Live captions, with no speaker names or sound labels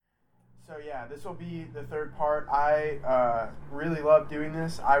So yeah, this will be the third part. I really love doing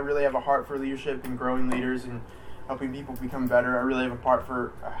this. I really have a heart for leadership and growing leaders and helping people become better. I really have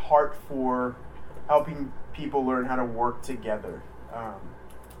a heart for helping people learn how to work together,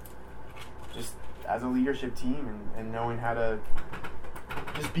 just as a leadership team and knowing how to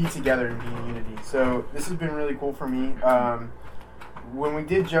just be together and be in unity. So this has been really cool for me. When we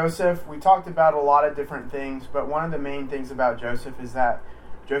did Joseph, we talked about a lot of different things, but one of the main things about Joseph is that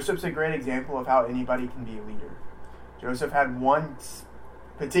Joseph's a great example of how anybody can be a leader. Joseph had one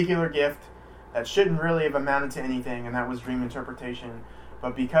particular gift that shouldn't really have amounted to anything, and that was dream interpretation.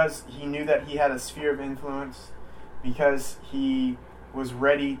 But because he knew that he had a sphere of influence, because he was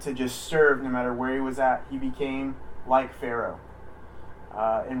ready to just serve no matter where he was at, he became like Pharaoh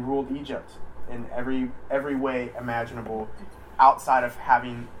and ruled Egypt in every way imaginable outside of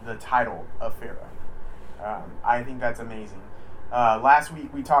having the title of Pharaoh. I think that's amazing. Last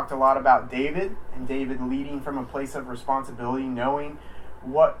week we talked a lot about David and David leading from a place of responsibility, knowing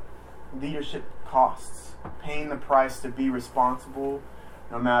what leadership costs, paying the price to be responsible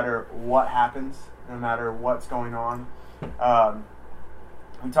no matter what happens, no matter what's going on.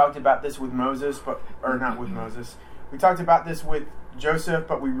 We talked about this with Moses, we talked about this with Joseph,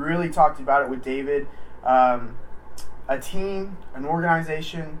 but we really talked about it with David. A team, an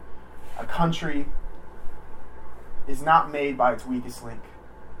organization, a country is not made by its weakest link.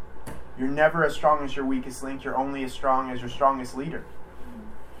 You're never as strong as your weakest link. You're only as strong as your strongest leader.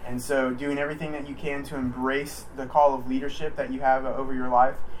 And so doing everything that you can to embrace the call of leadership that you have over your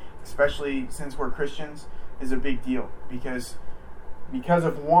life, especially since we're Christians, is a big deal. Because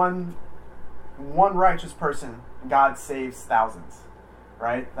of one righteous person, God saves thousands.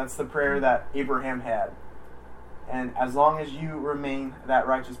 Right? That's the prayer that Abraham had. And as long as you remain that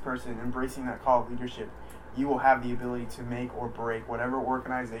righteous person, embracing that call of leadership, you will have the ability to make or break whatever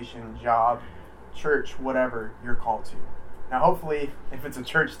organization, job, church, whatever you're called to. Now, hopefully, if it's a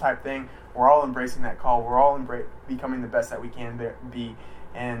church type thing, we're all embracing that call. We're all becoming the best that we can be,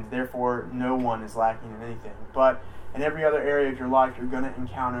 and therefore, no one is lacking in anything. But in every other area of your life, you're going to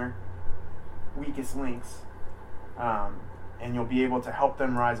encounter weakest links, and you'll be able to help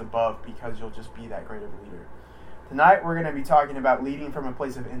them rise above because you'll just be that great of a leader. Tonight, we're going to be talking about leading from a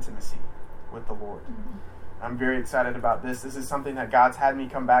place of intimacy with the Lord. Mm-hmm. I'm very excited about this. This is something that God's had me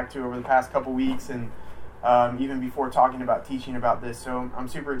come back to over the past couple weeks, and even before teaching about this. So I'm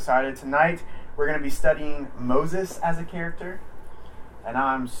super excited. Tonight, we're going to be studying Moses as a character, and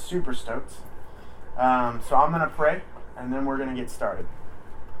I'm super stoked. So I'm going to pray, and then we're going to get started.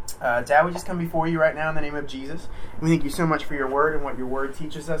 Dad, we just come before you right now in the name of Jesus. We thank you so much for your word and what your word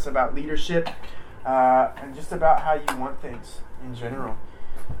teaches us about leadership and just about how you want things in general.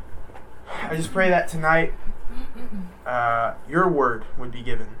 I just pray that tonight your word would be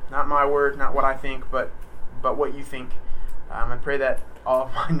given. Not my word, not what I think, but what you think. I pray that all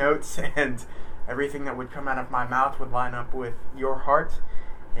of my notes and everything that would come out of my mouth would line up with your heart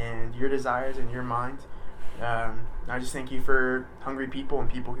and your desires and your mind. I just thank you for hungry people and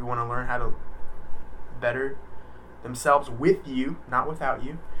people who want to learn how to better themselves with you, not without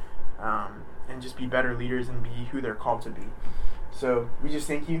you, and just be better leaders and be who they're called to be. So we just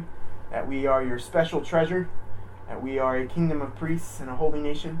thank you that we are your special treasure, that we are a kingdom of priests and a holy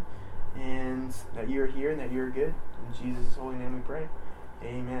nation, and that you are here and that you are good. In Jesus' holy name we pray.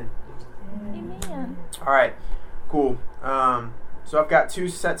 Amen. Amen. All right, cool. So I've got two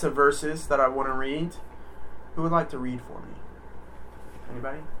sets of verses that I want to read. Who would like to read for me?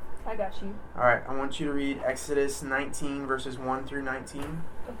 Anybody? I got you. All right, I want you to read Exodus 19, verses 1 through 19.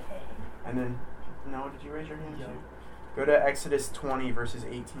 Okay. And then, no, did you raise your hand Yeah. too? Go to Exodus 20, verses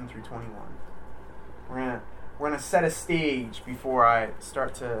 18 through 21. We're gonna set a stage before I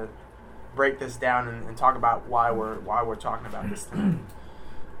start to break this down and talk about why we're talking about this tonight.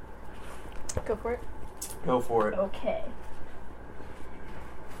 Go for it. Go for it. Okay.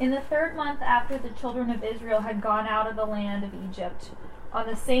 In the 3rd month after the children of Israel had gone out of the land of Egypt, on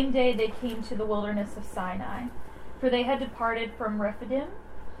the same day they came to the wilderness of Sinai, for they had departed from Rephidim,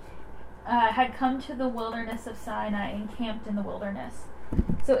 had come to the wilderness of Sinai and camped in the wilderness.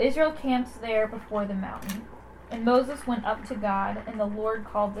 So Israel camped there before the mountain. And Moses went up to God, and the Lord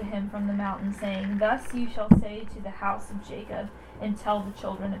called to him from the mountain, saying, Thus you shall say to the house of Jacob, and tell the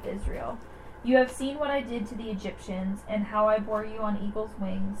children of Israel, You have seen what I did to the Egyptians, and how I bore you on eagle's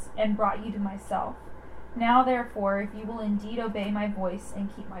wings, and brought you to myself. Now therefore, if you will indeed obey my voice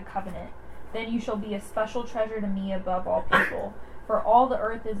and keep my covenant, then you shall be a special treasure to me above all people, for all the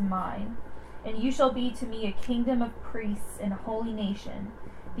earth is mine. And you shall be to me a kingdom of priests and a holy nation.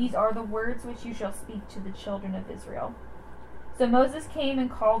 These are the words which you shall speak to the children of Israel. So Moses came and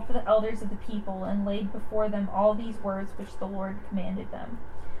called for the elders of the people and laid before them all these words which the Lord commanded them.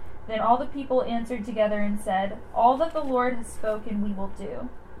 Then all the people answered together and said, "All that the Lord has spoken we will do."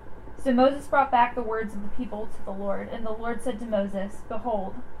 So Moses brought back the words of the people to the Lord, and the Lord said to Moses,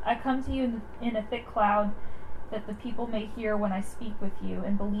 "Behold, I come to you in a thick cloud, that the people may hear when I speak with you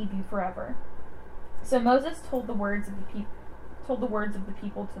and believe you forever." So Moses told the words of the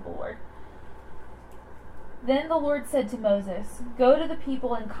people to the Lord. Then the Lord said to Moses, "Go to the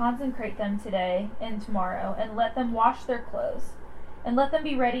people and consecrate them today and tomorrow, and let them wash their clothes, and let them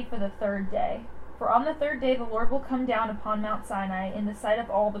be ready for the third day. For on the third day the Lord will come down upon Mount Sinai in the sight of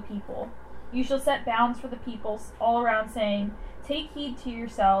all the people. You shall set bounds for the peoples all around, saying, 'Take heed to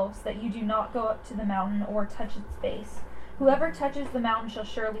yourselves that you do not go up to the mountain or touch its base. Whoever touches the mountain shall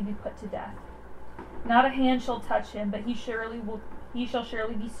surely be put to death. Not a hand shall touch him, but he shall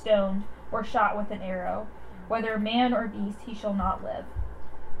surely be stoned or shot with an arrow. Whether man or beast, he shall not live.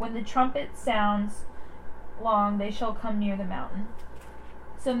 When the trumpet sounds long, they shall come near the mountain.'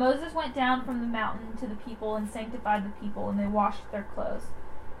 So Moses went down from the mountain to the people and sanctified the people, and they washed their clothes.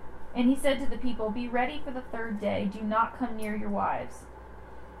 And he said to the people, 'Be ready for the third day. Do not come near your wives.'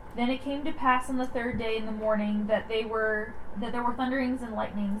 Then it came to pass on the third day in the morning that there were thunderings and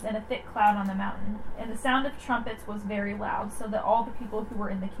lightnings and a thick cloud on the mountain, and the sound of trumpets was very loud, so that all the people who were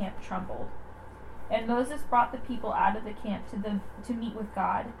in the camp trembled. And Moses brought the people out of the camp to meet with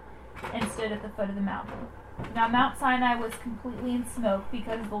God, and stood at the foot of the mountain. Now Mount Sinai was completely in smoke,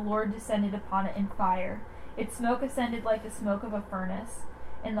 because the Lord descended upon it in fire. Its smoke ascended like the smoke of a furnace,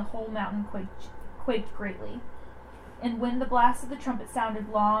 and the whole mountain quaked greatly. And when the blast of the trumpet sounded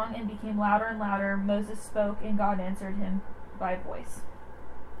long and became louder and louder, Moses spoke, and God answered him by voice."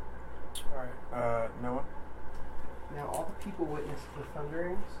 All right, Noah. Now all the people witnessed the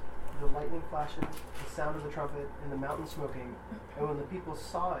thunderings, the lightning flashes, the sound of the trumpet, and the mountain smoking. And when the people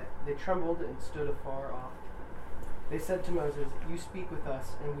saw it, they trembled and stood afar off. They said to Moses, "You speak with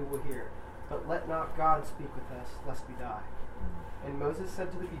us, and we will hear. But let not God speak with us, lest we die." And Moses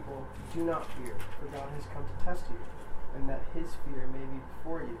said to the people, "Do not fear, for God has come to test you, and that his fear may be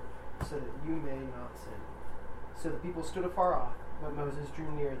before you, so that you may not sin." So the people stood afar off, but Moses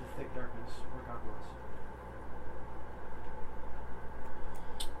drew near the thick darkness where God was.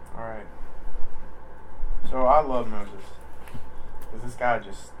 All right. So I love Moses, because this guy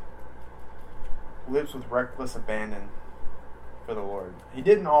just lives with reckless abandon for the Lord. He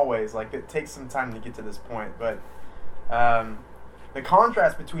didn't always. It takes some time to get to this point, but the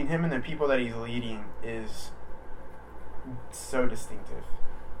contrast between him and the people that he's leading is so distinctive.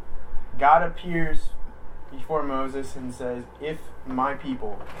 God appears before Moses and says, "If my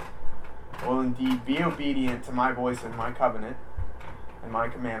people will indeed be obedient to my voice and my covenant and my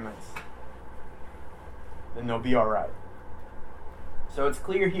commandments, then they'll be all right." So it's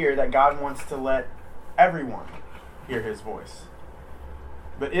clear here that God wants to let everyone hear his voice.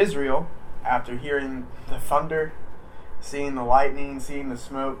 But Israel, after hearing the thunder, seeing the lightning, seeing the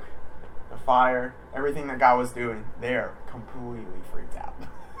smoke, the fire, everything that God was doing, they're completely freaked out.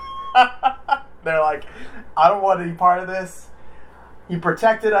 They're like, "I don't want any part of this. He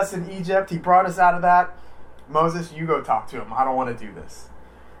protected us in Egypt. He brought us out of that. Moses, you go talk to him. I don't want to do this."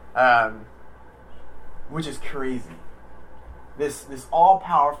 Which is crazy. This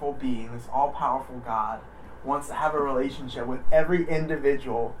all-powerful being, this all-powerful God, wants to have a relationship with every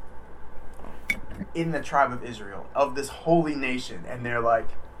individual in the tribe of Israel, of this holy nation. And they're like,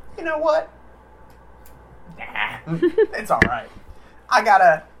 "You know what? Nah, it's all right. I got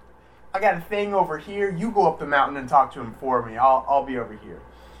a thing over here. You go up the mountain and talk to him for me. I'll be over here."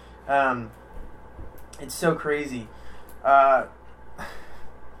 It's so crazy. And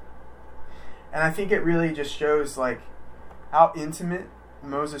I think it really just shows how intimate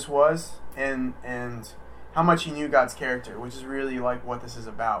Moses was and how much he knew God's character, which is really what this is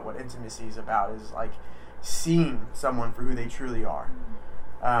about. What intimacy is about is seeing someone for who they truly are.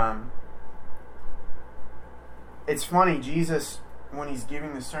 It's funny, Jesus, when he's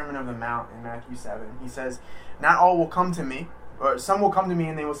giving the Sermon on the Mount in Matthew 7, he says, "Not all will come to me, or some will come to me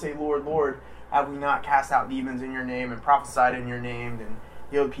and they will say, 'Lord, Lord, have we not cast out demons in your name and prophesied in your name and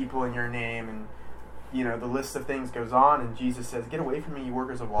healed people in your name?'" And the list of things goes on, and Jesus says, "Get away from me, you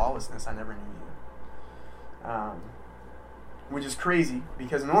workers of lawlessness. I never knew you." Which is crazy,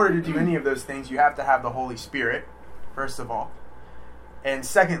 because in order to do any of those things, you have to have the Holy Spirit, first of all. And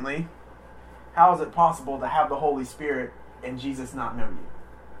secondly, how is it possible to have the Holy Spirit and Jesus not know you?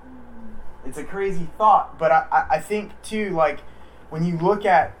 It's a crazy thought, but I think too, when you look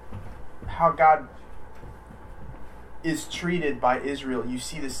at how God is treated by Israel, you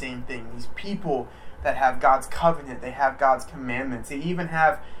see the same thing. These people that have God's covenant. They have God's commandments. They even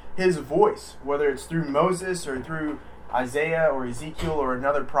have his voice, whether it's through Moses or through Isaiah or Ezekiel or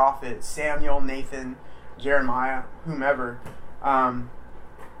another prophet, Samuel, Nathan, Jeremiah, whomever.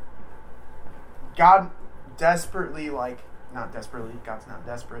 God desperately, not desperately, God's not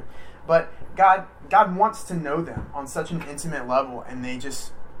desperate, but God wants to know them on such an intimate level, and they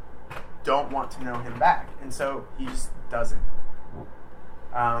just don't want to know him back. And so he just doesn't.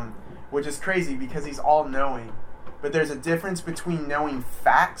 Which is crazy because he's all-knowing. But there's a difference between knowing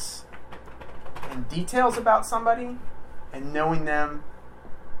facts and details about somebody and knowing them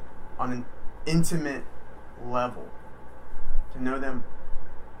on an intimate level. To know them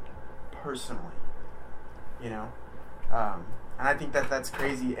personally. And I think that's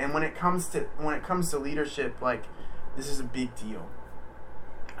crazy. And when it comes to leadership, this is a big deal.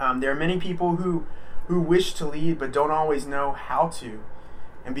 There are many people who wish to lead but don't always know how to.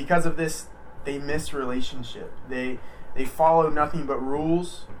 And because of this, they miss relationship. They follow nothing but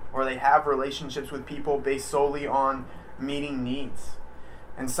rules, or they have relationships with people based solely on meeting needs.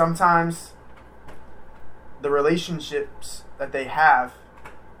 And sometimes the relationships that they have,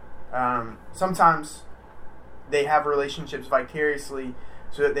 sometimes they have relationships vicariously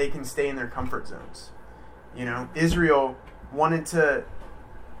so that they can stay in their comfort zones. Israel wanted to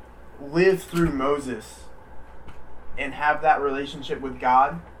live through Moses and have that relationship with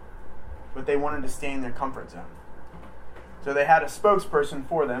God, but they wanted to stay in their comfort zone. So they had a spokesperson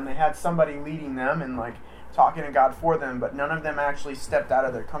for them. They had somebody leading them and talking to God for them, but none of them actually stepped out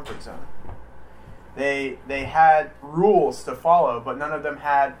of their comfort zone. They had rules to follow, but none of them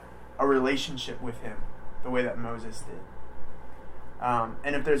had a relationship with him the way that Moses did.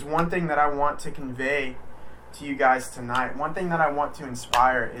 And if there's one thing that I want to convey to you guys tonight, one thing that I want to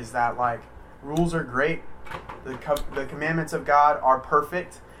inspire is that rules are great. The commandments of God are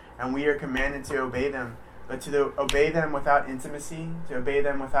perfect, and we are commanded to obey them. But to obey them without intimacy, to obey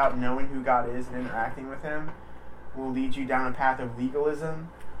them without knowing who God is and interacting with him, will lead you down a path of legalism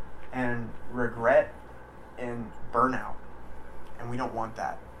and regret and burnout. And we don't want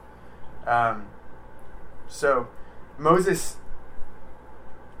that. So Moses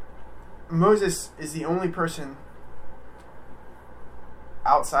is the only person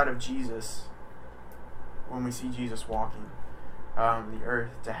outside of Jesus, when we see Jesus walking the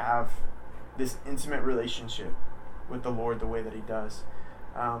earth, to have this intimate relationship with the Lord the way that he does.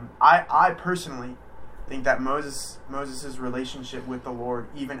 I personally think that Moses' relationship with the Lord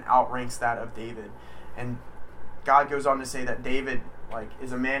even outranks that of David. And God goes on to say that David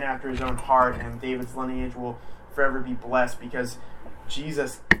is a man after his own heart, and David's lineage will forever be blessed because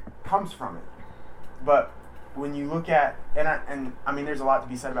Jesus comes from it. But when you look at, and I mean, there's a lot to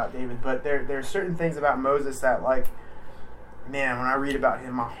be said about David, but there are certain things about Moses that, man, when I read about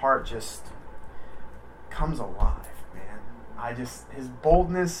him, my heart just comes alive, man. His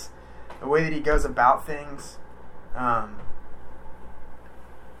boldness, the way that he goes about things.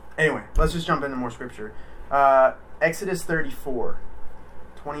 Anyway, let's just jump into more scripture. Exodus 34,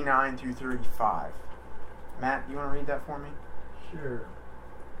 29 through 35. Matt, you want to read that for me? Sure.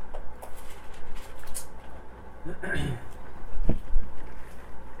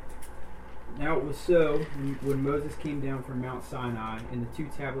 Now it was so, when Moses came down from Mount Sinai, and the 2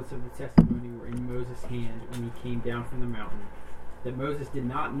 tablets of the testimony were in Moses' hand when he came down from the mountain, that Moses did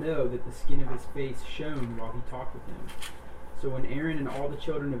not know that the skin of his face shone while he talked with him. So when Aaron and all the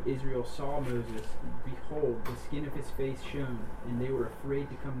children of Israel saw Moses, behold, the skin of his face shone, and they were afraid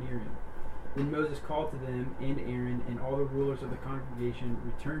to come near him. Then Moses called to them, and Aaron and all the rulers of the congregation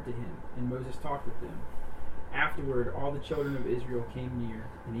returned to him, and Moses talked with them. Afterward, all the children of Israel came near,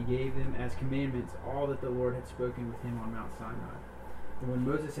 and he gave them as commandments all that the Lord had spoken with him on Mount Sinai. And when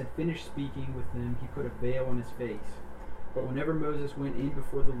Moses had finished speaking with them, he put a veil on his face. But whenever Moses went in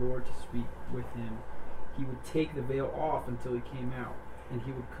before the Lord to speak with him, he would take the veil off until he came out, and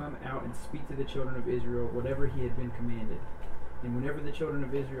he would come out and speak to the children of Israel whatever he had been commanded. And whenever the children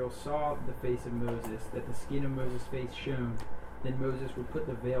of Israel saw the face of Moses, that the skin of Moses' face shone, then Moses would put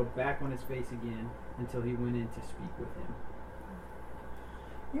the veil back on his face again until he went in to speak with him.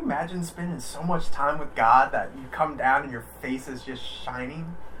 Can you imagine spending so much time with God that you come down and your face is just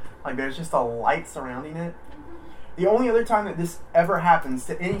shining? There's just a light surrounding it? The only other time that this ever happens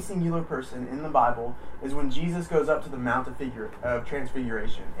to any singular person in the Bible is when Jesus goes up to the Mount of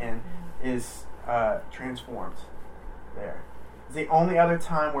Transfiguration and is transformed there. It's the only other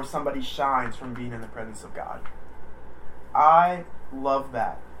time where somebody shines from being in the presence of God. I love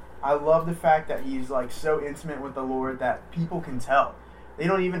that. I love the fact that he's so intimate with the Lord that people can tell. They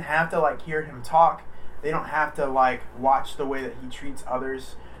don't even have to hear him talk. They don't have to watch the way that he treats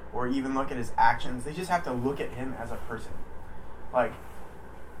others or even look at his actions. They just have to look at him as a person. Like,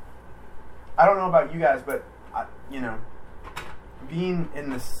 I don't know about you guys, but being in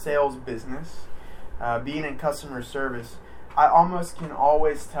the sales business, being in customer service, I almost can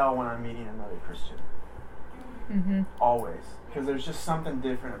always tell when I'm meeting another Christian. Mm-hmm. Always. Because there's just something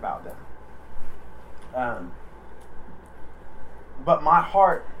different about them. But my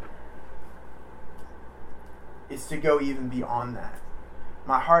heart is to go even beyond that.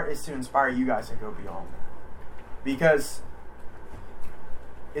 My heart is to inspire you guys to go beyond that. Because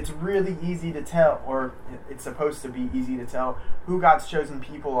it's really easy to tell, or it's supposed to be easy to tell, who God's chosen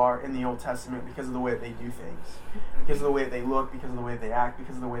people are in the Old Testament because of the way that they do things, because of the way that they look, because of the way that they act,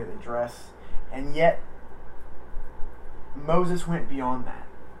 because of the way that they dress. And yet, Moses went beyond that.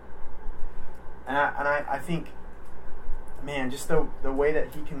 And I think, man, just the way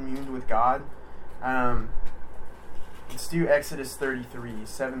that he communed with God. Let's do Exodus 33,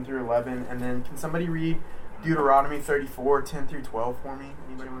 7 through 11, and then can somebody read Deuteronomy 34, 10 through 12 for me?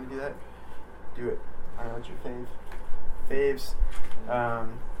 Anybody want to do that? Do it. I know it's your faves.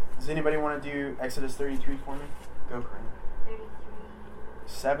 Does anybody want to do Exodus 33 for me? Go, Corinne. 33.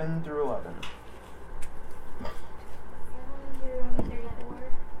 7 through 11. 7 through 34.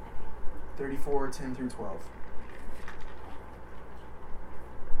 34, 10 through 12.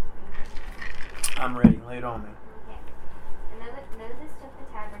 I'm ready. Lay it on me. Okay. And Moses took the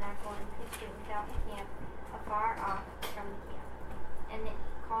tabernacle and pitched it without the camp, afar off from the camp, and it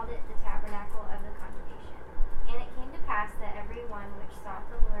called it the tabernacle of the congregation. And it came to pass that every one which sought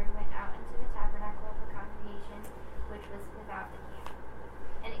the Lord went out into the tabernacle of the congregation, which was without the camp.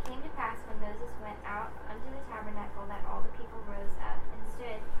 And it came to pass when Moses went out unto the tabernacle that all the people rose up and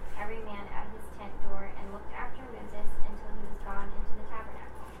stood, every man at his tent door, and looked after Moses until he was gone into the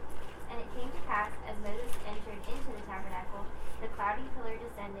tabernacle. And it came to pass, as Moses entered into the tabernacle, the cloudy pillar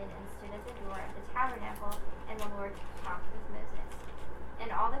descended and stood at the door of the tabernacle, and the Lord talked with Moses.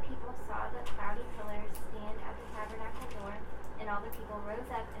 And all the people saw the cloudy pillar stand at the tabernacle door, and all the people rose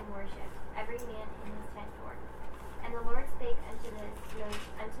up and worshipped, every man in his tent door. And the Lord spake unto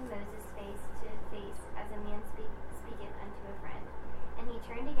Moses face to face, as a man speaketh unto a friend. And he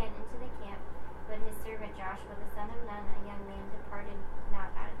turned again into the camp, but his servant Joshua the son of Nun, a young man, departed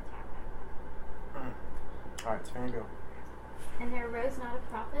not out of the tabernacle. All right, Savannah, go. And there arose not a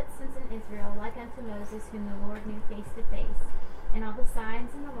prophet since in Israel like unto Moses, whom the Lord knew face to face. And all the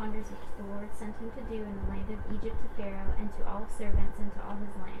signs and the wonders which the Lord sent him to do in the land of Egypt to Pharaoh, and to all servants, and to all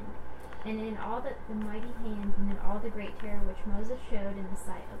his land. And in all the mighty hand, and in all the great terror which Moses showed in the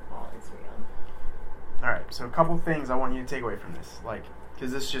sight of all Israel. All right, so a couple things I want you to take away from this,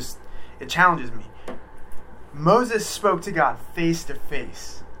 because this just, it challenges me. Moses spoke to God face to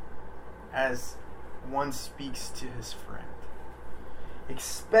face as one speaks to his friend.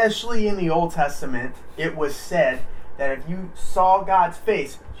 Especially in the Old Testament, it was said that if you saw God's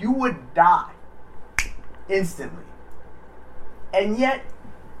face, you would die instantly. And yet,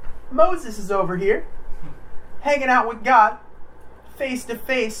 Moses is over here, hanging out with God, face to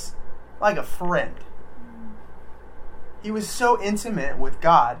face, like a friend. He was so intimate with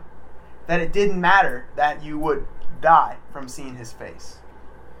God that it didn't matter that you would die from seeing his face.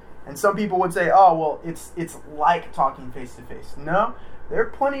 And some people would say, oh, well, it's like talking face to face. No, there are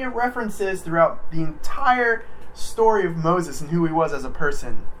plenty of references throughout the entire story of Moses and who he was as a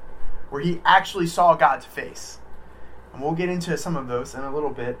person where he actually saw God's face. And we'll get into some of those in a little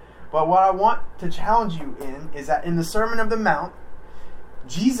bit. But what I want to challenge you in is that in the Sermon on the Mount,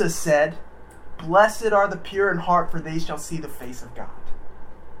 Jesus said, "Blessed are the pure in heart, for they shall see the face of God."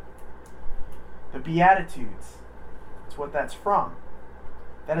 The Beatitudes, that's what that's from.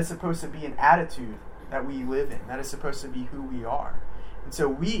 That is supposed to be an attitude that we live in. That is supposed to be who we are. And so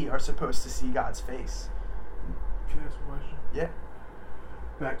we are supposed to see God's face. Can I ask a question? Yeah.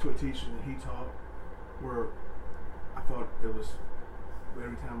 Back to a teaching that he taught, where I thought it was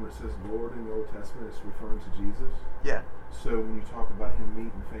every time where it says Lord in the Old Testament, it's referring to Jesus. Yeah. So when you talk about him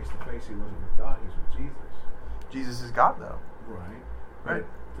meeting face to face, he wasn't with God, he was with Jesus. Jesus is God, though. Right. Right. But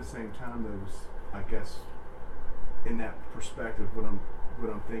at the same time, there was, I guess, in that perspective, what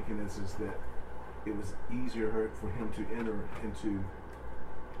I'm thinking is that it was easier for him to enter into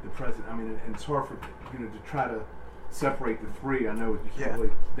the present. I mean, and it's hard for to try to separate the three. I know you can't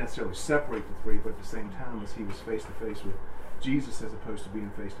really necessarily separate the three, but at the same time, as he was face to face with Jesus as opposed to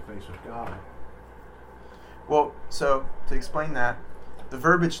being face to face with God. Well, so to explain that, the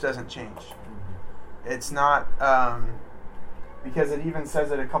verbiage doesn't change. Mm-hmm. It's not because it even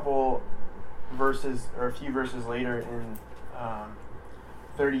says it a couple verses or a few verses later in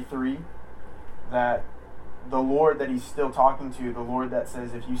 33 that the Lord that he's still talking to, the Lord that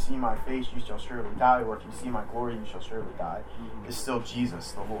says, if you see my face, you shall surely die, or if you see my glory, you shall surely die, is still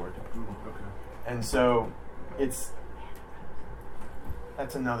Jesus, the Lord. Okay. And so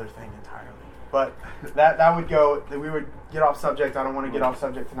that's another thing entirely. But that would go, we would get off subject. I don't want to get off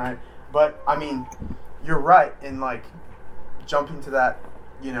subject tonight. But, I mean, you're right in, like, jumping to that,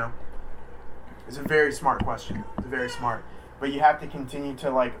 you know, it's a very smart question. It's very smart. But you have to continue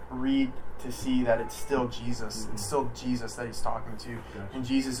to, like, read to see that it's still Jesus. It's still Jesus that he's talking to. And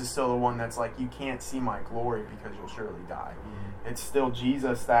Jesus is still the one that's like, you can't see my glory because you'll surely die. It's still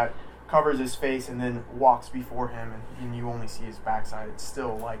Jesus that covers his face and then walks before him, and you only see his backside. It's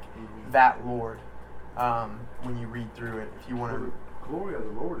still like that Lord when you read through it. If you want to, the glory of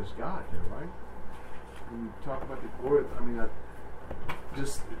the Lord is God, there, right? When you talk about the glory, I mean,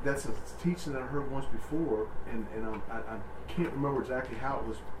 that's a teaching that I heard once before, and I can't remember exactly how it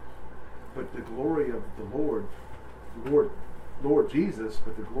was, but the glory of the Lord Jesus,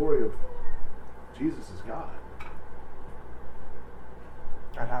 but the glory of Jesus is God.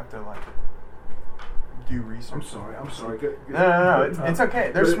 I'd have to like do research. I'm sorry. Good. No. It's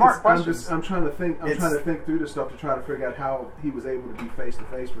okay. They're smart questions. I'm trying to think. I'm trying to think through this stuff to try to figure out how he was able to be face to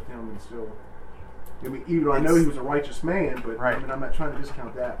face with him and still. I mean, even though I know he was a righteous man, but right. I mean, I'm not trying to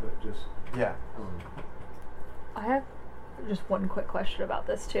discount that, but just yeah. I have just one quick question about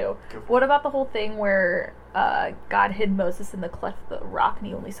this too. What about the whole thing where God hid Moses in the cleft of the rock and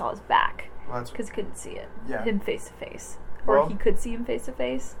he only saw his back because he couldn't see it, him face to face, or he could see him face to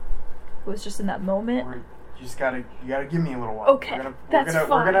face? It was just in that moment. You gotta give me a little while. Okay, that's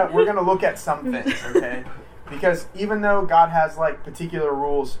fine. We're gonna look at some things, okay? Because even though God has like particular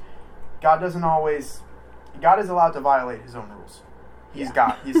rules, God is allowed to violate his own rules. He's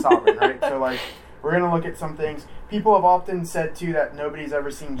God. He's sovereign, right? So like, we're gonna look at some things. People have often said too that nobody's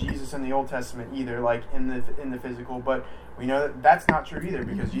ever seen Jesus in the Old Testament either, like in the physical. But we know that that's not true either,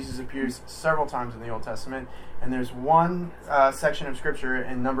 because Jesus appears several times in the Old Testament, and there's one section of Scripture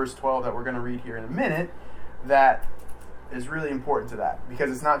in Numbers 12 that we're going to read here in a minute that is really important to that, because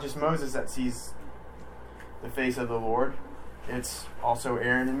it's not just Moses that sees the face of the Lord; it's also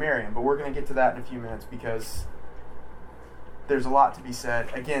Aaron and Miriam. But we're going to get to that in a few minutes because there's a lot to be said.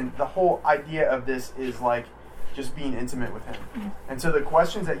 Again, the whole idea of this is like just being intimate with him. And so the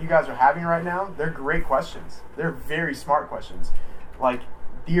questions that you guys are having right now, they're great questions. They're very smart questions. Like,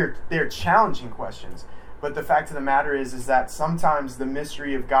 they're challenging questions. But the fact of the matter is that sometimes the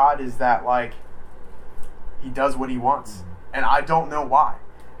mystery of God is that, like, he does what he wants. And I don't know why.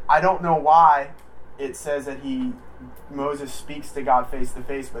 I don't know why it says that Moses speaks to God face to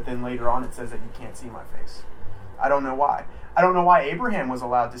face, but then later on it says that you can't see my face. I don't know why. I don't know why Abraham was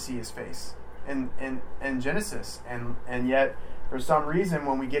allowed to see his face in Genesis, and yet for some reason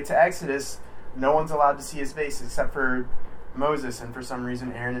when we get to Exodus, no one's allowed to see his face except for Moses, and for some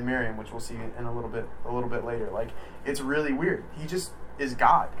reason Aaron and Miriam, which we'll see in a little bit later. Like, it's really weird. He just is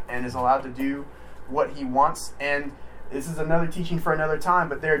God and is allowed to do what he wants. And this is another teaching for another time,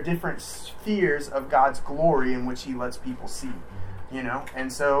 but there are different spheres of God's glory in which he lets people see, you know.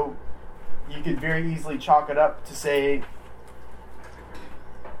 And so you could very easily chalk it up to say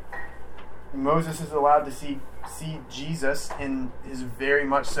Moses is allowed to see Jesus in his very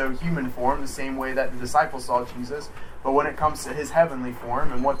much so human form, the same way that the disciples saw Jesus. But when it comes to his heavenly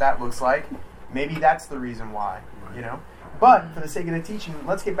form and what that looks like, maybe that's the reason why, you know. But for the sake of the teaching,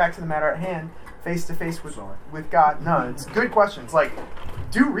 let's get back to the matter at hand, face to face with God. No, it's good questions. Like,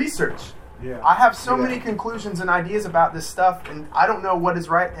 do research. Yeah. I have so many conclusions and ideas about this stuff, and I don't know what is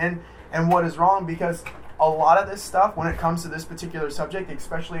right and what is wrong, because a lot of this stuff, when it comes to this particular subject,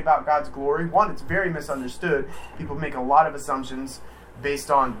 especially about God's glory, one, it's very misunderstood. People make a lot of assumptions based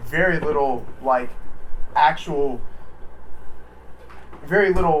on very little, like,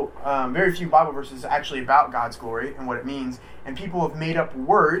 very few Bible verses actually about God's glory and what it means. And people have made up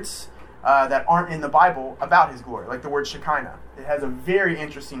words that aren't in the Bible about his glory, like the word Shekinah. It has a very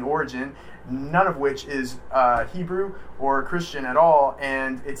interesting origin, none of which is Hebrew or Christian at all,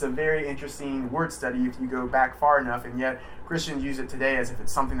 and it's a very interesting word study if you go back far enough, and yet Christians use it today as if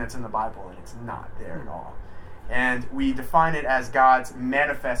it's something that's in the Bible, and it's not there at all. And we define it as God's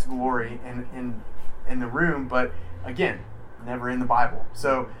manifest glory in the room, but again, never in the Bible.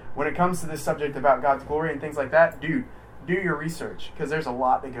 So when it comes to this subject about God's glory and things like that, dude, do your research, because there's a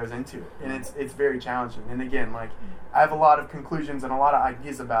lot that goes into it, and it's very challenging. And again, like, I have a lot of conclusions and a lot of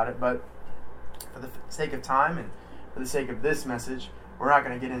ideas about it, but for the sake of time and for the sake of this message, we're not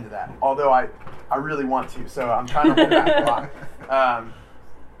going to get into that. Although I really want to, so I'm trying to hold back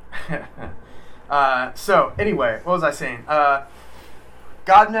a lot. So anyway, what was I saying?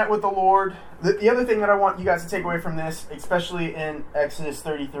 God met with the Lord. The other thing that I want you guys to take away from this, especially in Exodus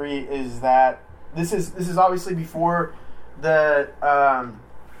 33, is that this is obviously before the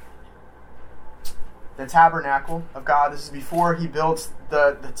tabernacle of God. This is before he builds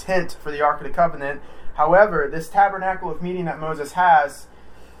the tent for the Ark of the Covenant. However, this tabernacle of meeting that Moses has,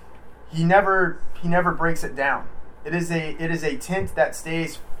 he never breaks it down. It is a tent that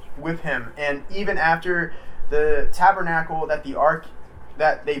stays with him, and even after the tabernacle that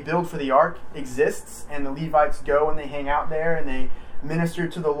they build for the ark exists, and the Levites go and they hang out there and they minister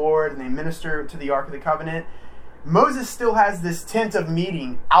to the Lord and they minister to the Ark of the Covenant, Moses still has this tent of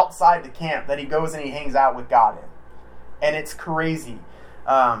meeting outside the camp that he goes and he hangs out with God in. And it's crazy.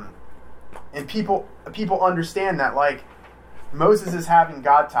 And people understand that, like, Moses is having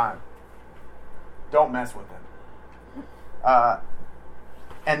God time. Don't mess with him.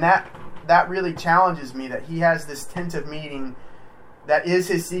 And that really challenges me, that he has this tent of meeting that is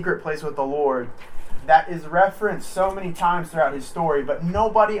his secret place with the Lord, that is referenced so many times throughout his story, but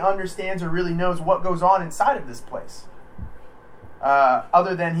nobody understands or really knows what goes on inside of this place,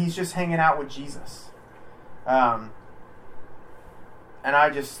 other than he's just hanging out with Jesus. And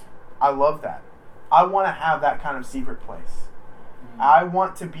I love that. I want to have that kind of secret place. I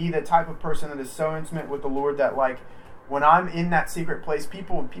want to be the type of person that is so intimate with the Lord that, like, when I'm in that secret place,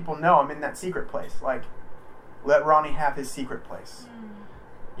 people know I'm in that secret place. Like, let Ronnie have his secret place.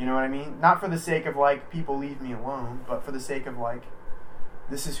 You know what I mean? Not for the sake of, like, people leave me alone, but for the sake of, like,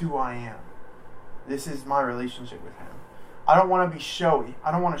 this is who I am. This is my relationship with him. I don't want to be showy.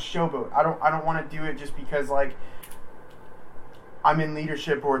 I don't want to showboat. I don't want to do it just because, like, I'm in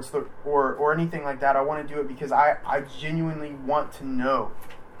leadership or anything like that. I want to do it because I genuinely want to know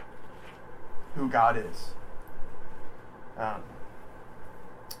who God is.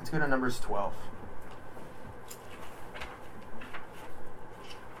 Let's go to Numbers 12.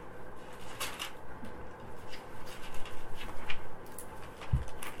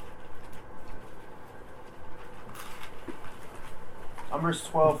 Numbers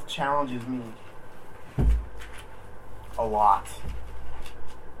 12 challenges me a lot.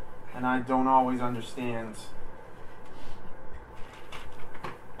 And I don't always understand.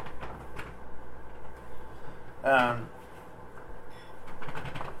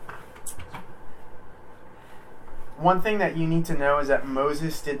 One thing that you need to know is that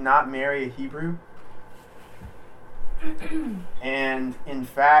Moses did not marry a Hebrew. And in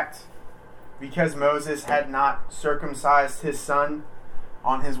fact, because Moses had not circumcised his son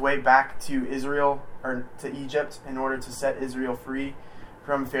on his way back to Israel, or to Egypt, in order to set Israel free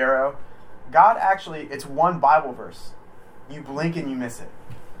from Pharaoh, God actually, it's one Bible verse. You blink and you miss it.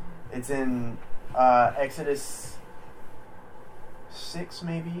 It's in Exodus 6,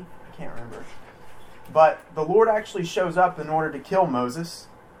 maybe? I can't remember. But the Lord actually shows up in order to kill Moses.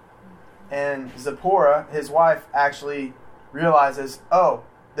 And Zipporah, his wife, actually realizes, oh,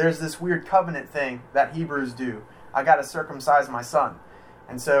 there's this weird covenant thing that Hebrews do. I got to circumcise my son.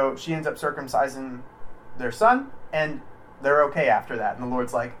 And so she ends up circumcising their son, and they're okay after that. And the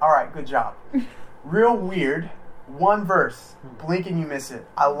Lord's like, all right, good job. Real weird. One verse. Blink and you miss it.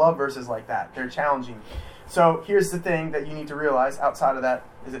 I love verses like that. They're challenging. So here's the thing that you need to realize outside of that.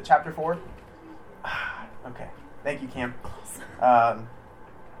 Is it chapter 4? Okay. Thank you, Cam.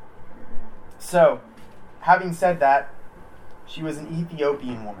 So, having said that, she was an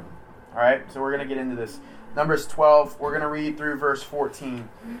Ethiopian woman. All right? So we're going to get into this. Numbers 12, we're going to read through verse 14.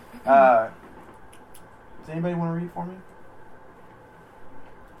 Does anybody want to read for me?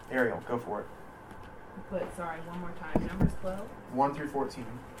 Ariel, go for it. But, sorry, one more time. Numbers 12? 1 through 14.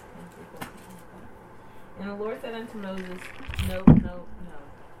 And the Lord said unto Moses, No.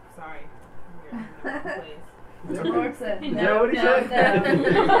 Sorry. We're in the wrong place. The Lord said, Is that what he said?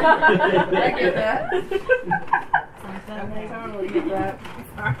 I get that. Okay. I totally get that.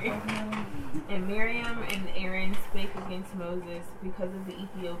 Sorry. And Miriam and Aaron spake against Moses because of the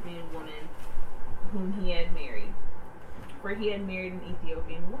Ethiopian woman whom he had married. For he had married an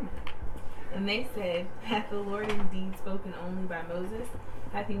Ethiopian woman. And they said, Hath the Lord indeed spoken only by Moses?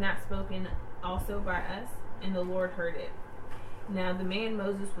 Hath he not spoken also by us? And the Lord heard it. Now the man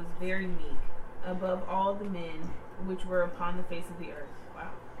Moses was very meek, above all the men which were upon the face of the earth.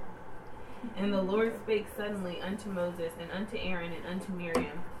 Wow. And the Lord spake suddenly unto Moses, and unto Aaron, and unto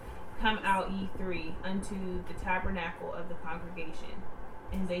Miriam, Come out ye three unto the tabernacle of the congregation.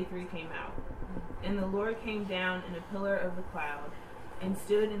 And they three came out. And the Lord came down in a pillar of the cloud, and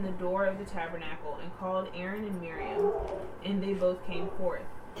stood in the door of the tabernacle, and called Aaron and Miriam, and they both came forth.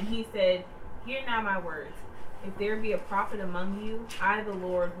 And he said, Hear now my words. If there be a prophet among you, I, the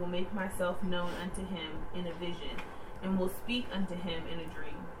Lord, will make myself known unto him in a vision. and will speak unto him in a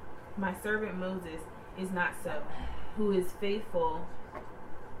dream. My servant Moses is not so, who is faithful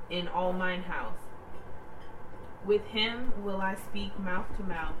in all mine house. With him will I speak mouth to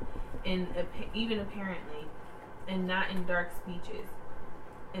mouth, and even apparently, and not in dark speeches.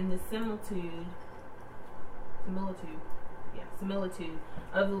 And the similitude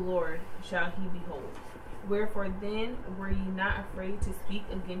of the Lord shall he behold. Wherefore then were ye not afraid to speak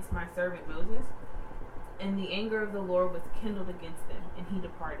against my servant Moses? And the anger of the Lord was kindled against them, and he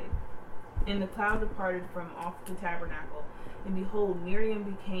departed. And the cloud departed from off the tabernacle, and behold, Miriam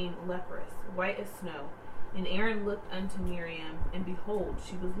became leprous, white as snow. And Aaron looked unto Miriam, and behold,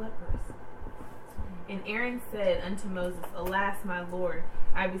 she was leprous. And Aaron said unto Moses, Alas, my Lord,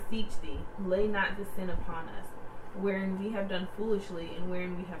 I beseech thee, lay not this sin upon us, wherein we have done foolishly, and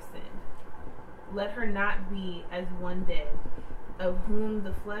wherein we have sinned. Let her not be as one dead, of whom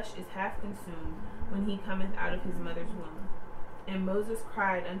the flesh is half consumed, when he cometh out of his mother's womb. And Moses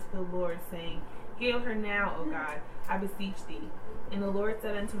cried unto the Lord, saying, Heal her now, O God, I beseech thee. And the Lord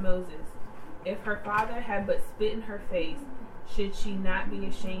said unto Moses, If her father had but spit in her face, should she not be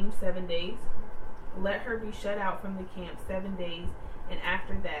ashamed 7 days? Let her be shut out from the camp 7 days, and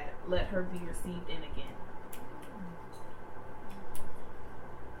after that let her be received in again.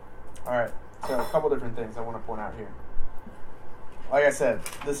 Alright, so a couple different things I want to point out here. Like I said,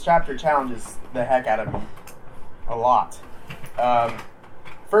 this chapter challenges the heck out of me a lot.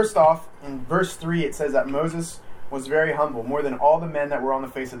 First off, in verse 3 it says that Moses was very humble, more than all the men that were on the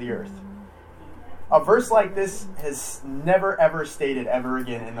face of the earth. A verse like this has never ever stated ever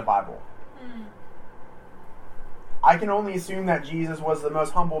again in the Bible. I can only assume that Jesus was the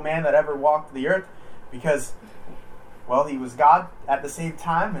most humble man that ever walked the earth because, well, he was God at the same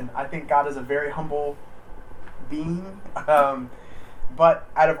time, and I think God is a very humble being. But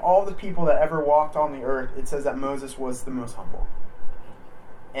out of all the people that ever walked on the earth, it says that Moses was the most humble.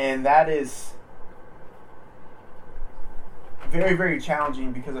 And that is very, very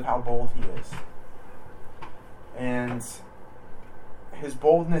challenging because of how bold he is. And his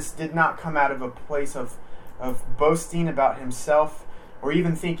boldness did not come out of a place of boasting about himself or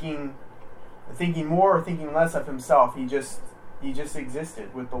even thinking more or thinking less of himself. He just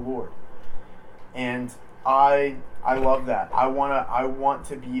existed with the Lord. And I love that. I want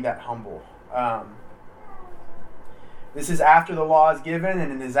to be that humble. This is after the law is given,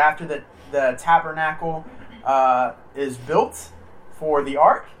 and it is after the tabernacle is built for the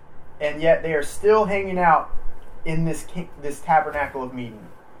ark, and yet they are still hanging out in this tabernacle of meeting,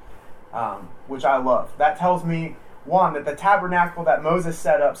 which I love. That tells me, one, that the tabernacle that Moses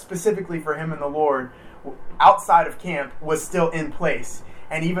set up specifically for him and the Lord outside of camp was still in place.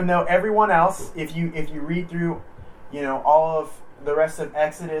 And even though everyone else, if you read through, all of the rest of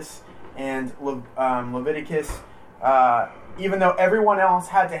Exodus and Leviticus, even though everyone else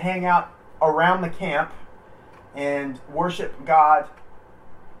had to hang out around the camp and worship God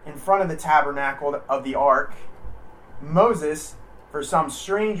in front of the tabernacle of the ark, Moses, for some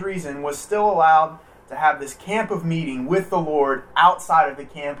strange reason, was still allowed to have this camp of meeting with the Lord outside of the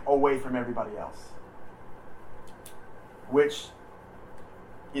camp, away from everybody else. Which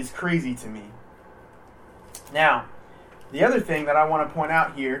is crazy to me. Now, the other thing that I want to point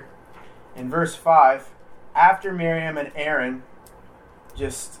out here in verse 5, after Miriam and Aaron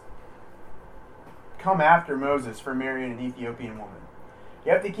just come after Moses for marrying an Ethiopian woman,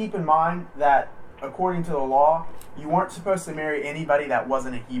 you have to keep in mind that according to the law, you weren't supposed to marry anybody that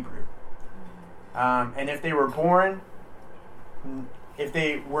wasn't a Hebrew. And if they were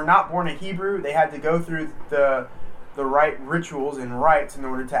not born a Hebrew, they had to go through the right rituals and rites in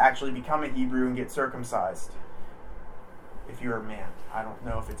order to actually become a Hebrew and get circumcised. If you're a man. I don't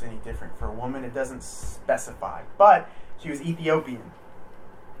know if it's any different for a woman. It doesn't specify. But she was Ethiopian.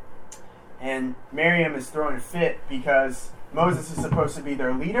 And Miriam is throwing a fit because Moses is supposed to be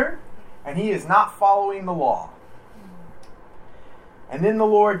their leader, and he is not following the law. And then the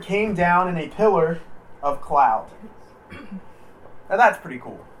Lord came down in a pillar of cloud. Now that's pretty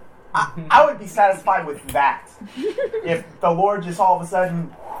cool. I would be satisfied with that. If the Lord just all of a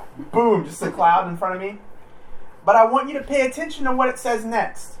sudden, boom, just a cloud in front of me. But I want you to pay attention to what it says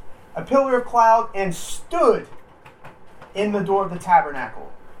next. A pillar of cloud and stood in the door of the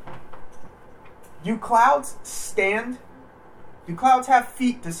tabernacle. Do clouds stand? Do clouds have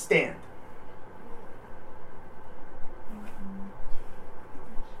feet to stand?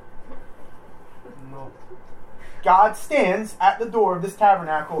 No. God stands at the door of this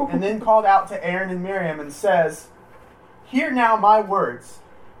tabernacle and then called out to Aaron and Miriam and says, Hear now my words.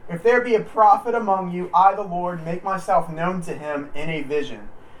 If there be a prophet among you, I, the Lord, make myself known to him in a vision.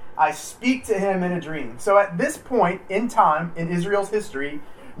 I speak to him in a dream. So at this point in time in Israel's history,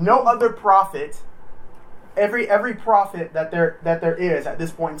 no other prophet, every prophet that there is at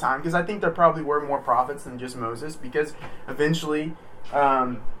this point in time, because I think there probably were more prophets than just Moses, because eventually, we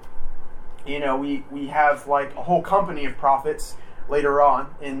have like a whole company of prophets later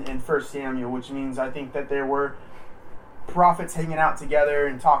on in 1 Samuel, which means I think that there were prophets hanging out together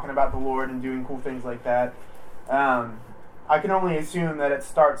and talking about the Lord and doing cool things like that. I can only assume that it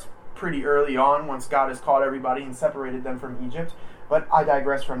starts pretty early on once God has called everybody and separated them from Egypt, but I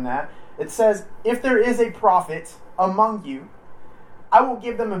digress from that. It says, if there is a prophet among you, I will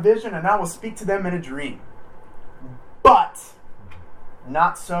give them a vision and I will speak to them in a dream. But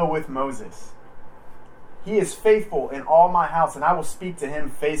not so with Moses. He is faithful in all my house, and I will speak to him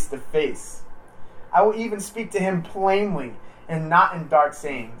face to face. I will even speak to him plainly and not in dark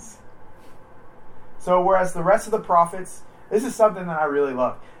sayings. So whereas the rest of the prophets, this is something that I really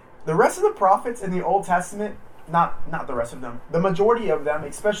love. The rest of the prophets in the Old Testament, not the rest of them, the majority of them,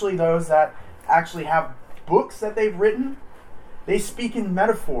 especially those that actually have books that they've written, they speak in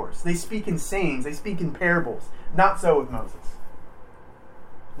metaphors, they speak in sayings, they speak in parables. Not so with Moses.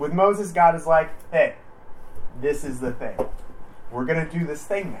 With Moses, God is like, hey, this is the thing. We're going to do this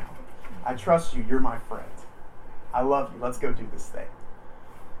thing now. I trust you. You're my friend. I love you. Let's go do this thing.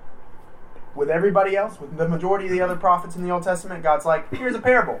 With everybody else, with the majority of the other prophets in the Old Testament, God's like, here's a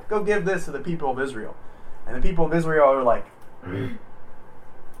parable. Go give this to the people of Israel. And the people of Israel are like,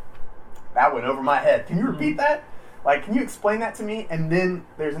 that went over my head. Can you repeat that? Like, can you explain that to me? And then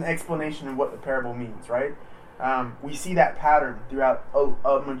there's an explanation of what the parable means, right? We see that pattern throughout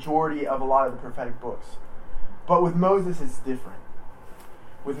a majority of a lot of the prophetic books. But with Moses, it's different.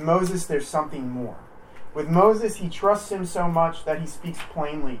 With Moses, there's something more. With Moses, he trusts him so much that he speaks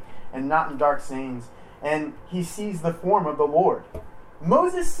plainly and not in dark sayings. And he sees the form of the Lord.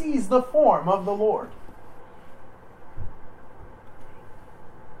 Moses sees the form of the Lord.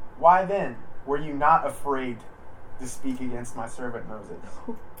 Why then were you not afraid to speak against my servant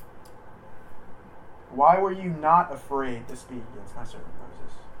Moses? Why were you not afraid to speak against my servant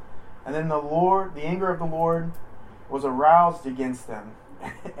Moses? And then the anger of the Lord was aroused against them,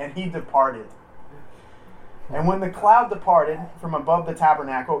 and he departed. And when the cloud departed from above the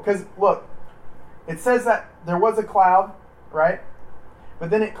tabernacle, because look, it says that there was a cloud, right? But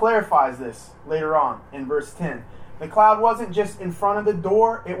then it clarifies this later on in verse 10. The cloud wasn't just in front of the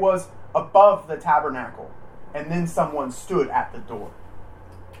door, it was above the tabernacle. And then someone stood at the door.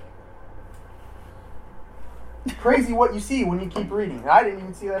 Crazy what you see when you keep reading. I didn't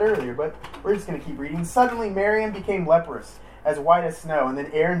even see that earlier, but we're just going to keep reading. Suddenly Miriam became leprous, as white as snow. And then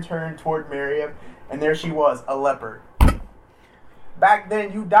Aaron turned toward Miriam, and there she was, a leper. Back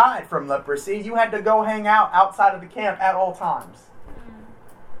then, you died from leprosy. You had to go hang out outside of the camp at all times.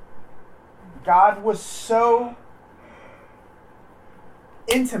 God was so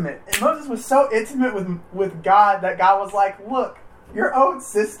intimate. And Moses was so intimate with God that God was like, look, your own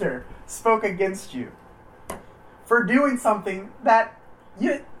sister spoke against you for doing something that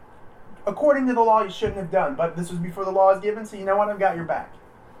you, according to the law, you shouldn't have done. But this was before the law was given, so you know what? I've got your back.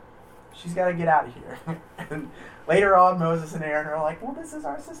 She's got to get out of here. And later on, Moses and Aaron are like, well, this is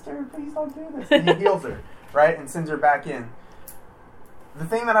our sister. Please don't do this. And he heals her, right? And sends her back in. The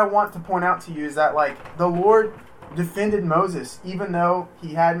thing that I want to point out to you is that, like, the Lord defended Moses even though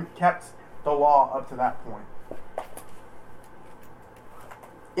he hadn't kept the law up to that point.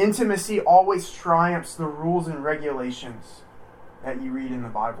 Intimacy always triumphs the rules and regulations that you read in the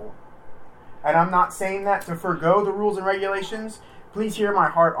Bible. And I'm not saying that to forgo the rules and regulations. Please hear my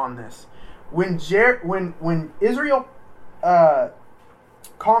heart on this. When Israel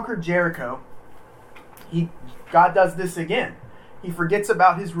conquered Jericho, God does this again. He forgets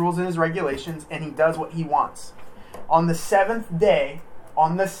about his rules and his regulations, and he does what he wants. On the seventh day,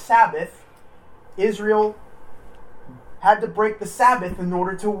 on the Sabbath, Israel had to break the Sabbath in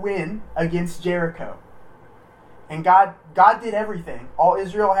order to win against Jericho. And God did everything. All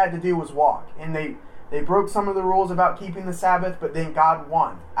Israel had to do was walk. And they broke some of the rules about keeping the Sabbath, but then God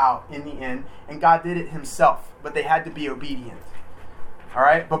won out in the end. And God did it himself. But they had to be obedient. All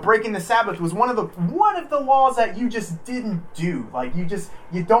right? But breaking the Sabbath was one of the laws that you just didn't do. Like, you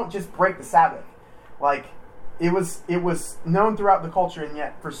don't just break the Sabbath. Like, it was known throughout the culture, and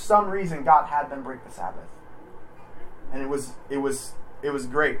yet for some reason God had them break the Sabbath. And it was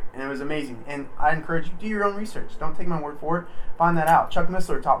great, and it was amazing. And I encourage you, do your own research. Don't take my word for it. Find that out. Chuck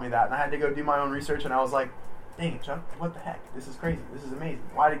Missler taught me that, and I had to go do my own research, and I was like, dang it, Chuck, what the heck? This is crazy. This is amazing.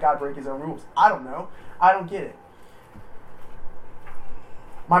 Why did God break his own rules? I don't know. I don't get it.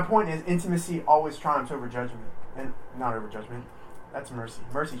 My point is, intimacy always triumphs over judgment. And not over judgment. That's mercy.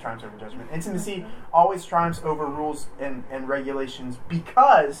 Mercy triumphs over judgment. Intimacy always triumphs over rules and regulations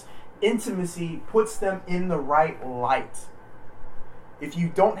because intimacy puts them in the right light. If you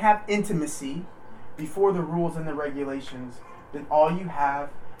don't have intimacy before the rules and the regulations, then all you have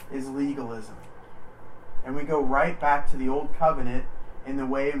is legalism. And we go right back to the old covenant in the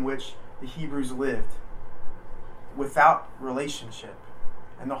way in which the Hebrews lived without relationship.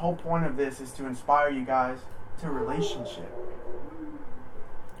 And the whole point of this is to inspire you guys to relationship.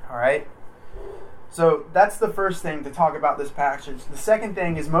 All right? So that's the first thing to talk about this passage. The second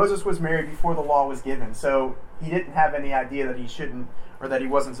thing is Moses was married before the law was given. So he didn't have any idea that he shouldn't or that he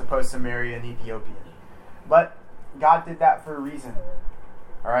wasn't supposed to marry an Ethiopian. But God did that for a reason.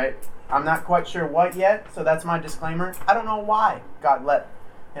 All right? I'm not quite sure what yet, so that's my disclaimer. I don't know why God let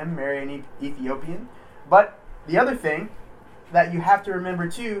him marry an Ethiopian. But the other thing that you have to remember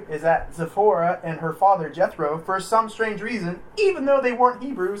too is that Zipporah and her father Jethro, for some strange reason, even though they weren't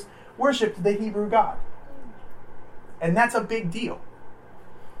Hebrews, worshipped the Hebrew God. And that's a big deal.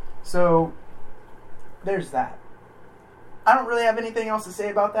 So there's that. I don't really have anything else to say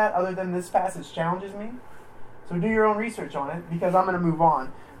about that other than this passage challenges me. So do your own research on it, because I'm going to move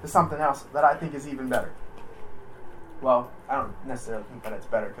on to something else that I think is even better. Well, I don't necessarily think that it's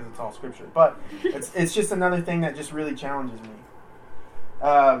better because it's all scripture, but it's just another thing that just really challenges me.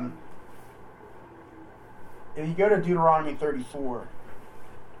 If you go to Deuteronomy 34,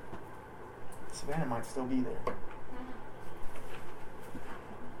 Savannah might still be there.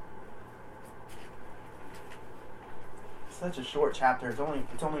 It's such a short chapter. It's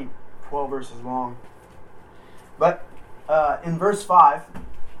only 12 verses long. But in verse 5,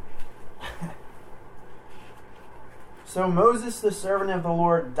 so Moses, the servant of the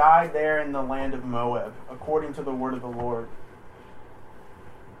Lord, died there in the land of Moab, according to the word of the Lord.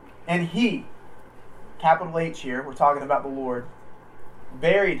 And he, capital H here, we're talking about the Lord,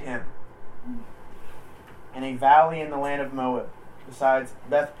 buried him in a valley in the land of Moab, besides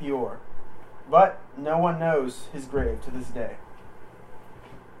Beth Peor. But no one knows his grave to this day.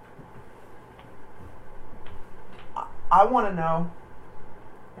 I want to know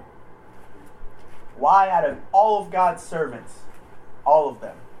why out of all of God's servants, all of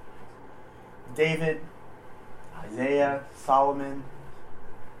them, David, Isaiah, Solomon,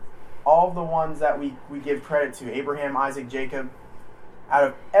 all of the ones that we give credit to, Abraham, Isaac, Jacob, out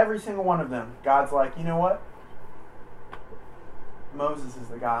of every single one of them, God's like, you know what? Moses is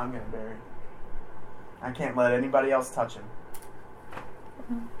the guy I'm going to bury. I can't let anybody else touch him.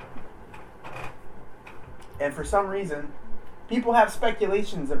 And for some reason, people have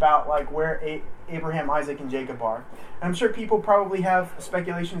speculations about like where Abraham, Isaac, and Jacob are. And I'm sure people probably have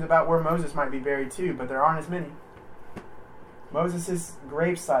speculations about where Moses might be buried too, but there aren't as many. Moses'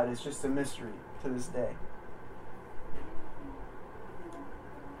 gravesite is just a mystery to this day.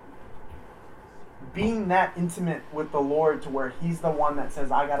 Being that intimate with the Lord to where he's the one that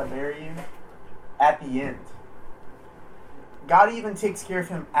says, I gotta bury you at the end. God even takes care of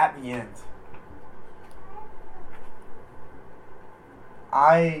him at the end.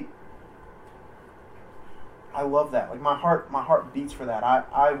 I love that. Like my heart beats for that.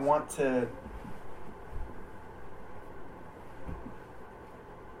 I want to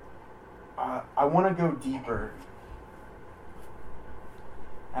I want to go deeper.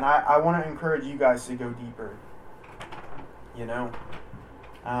 And I want to encourage you guys to go deeper. You know?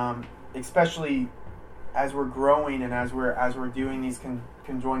 Especially as we're growing and as we're doing these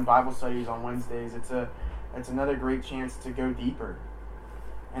conjoined Bible studies on Wednesdays, it's another great chance to go deeper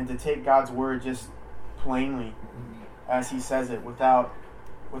and to take God's word just plainly as he says it without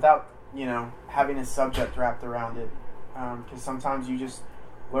having a subject wrapped around it, because sometimes you just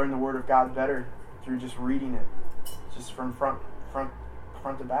learn the word of God better through just reading it, just from front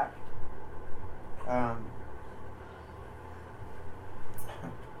to back. I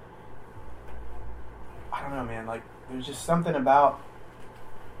don't know, man, like there's just something about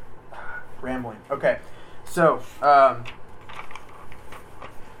rambling. Okay, so I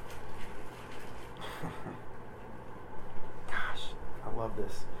love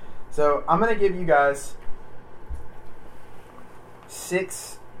this. So I'm going to give you guys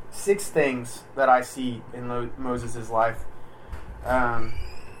six things that I see in Moses' life.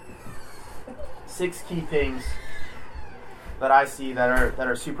 6 key things that I see that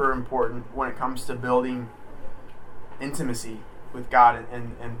are super important when it comes to building intimacy with God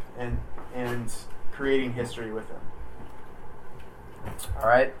and creating history with Him. All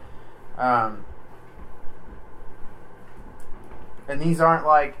right. And these aren't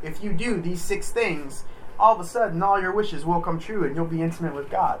like, if you do these 6 things, all of a sudden all your wishes will come true and you'll be intimate with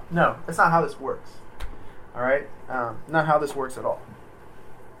God. No, that's not how this works. All right? Not how this works at all.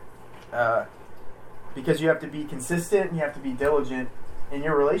 Because you have to be consistent and you have to be diligent in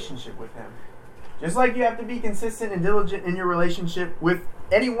your relationship with him. Just like you have to be consistent and diligent in your relationship with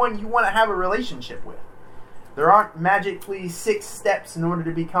anyone you want to have a relationship with. There aren't magically 6 steps in order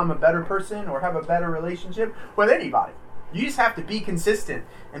to become a better person or have a better relationship with anybody. You just have to be consistent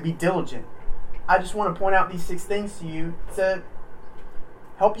and be diligent. I just want to point out these 6 things to you to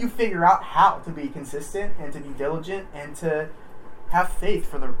help you figure out how to be consistent and to be diligent and to have faith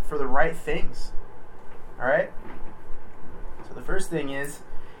for the right things. All right? So the first thing is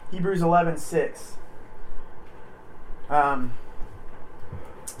Hebrews 11:6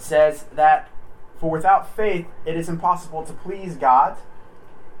 says that for without faith it is impossible to please God,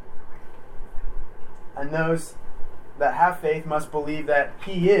 and those that have faith must believe that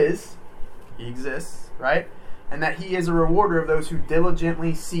He exists, right? And that He is a rewarder of those who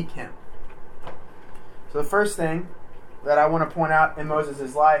diligently seek Him. So the first thing that I want to point out in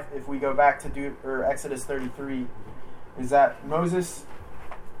Moses' life, if we go back to Exodus 33, is that Moses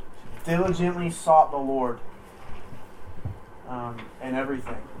diligently sought the Lord in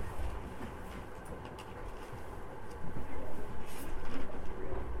everything.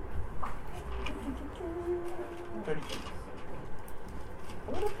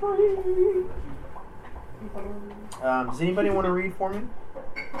 Does anybody want to read for me?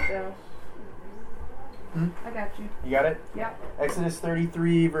 Yeah. I got you. You got it? Yep. Exodus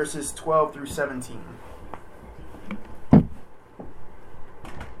 33, verses 12 through 17. I'll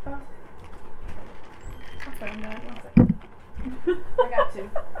find that. 1 second. I got to. I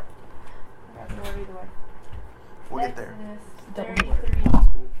got to word either way. We'll get there. Exodus 33.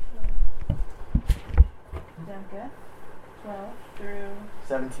 Sound good? 12 through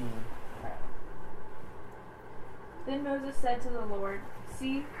 17. Then Moses said to the Lord,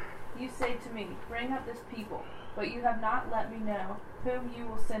 "See, you say to me, bring up this people, but you have not let me know whom you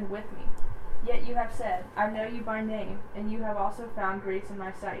will send with me. Yet you have said, I know you by name, and you have also found grace in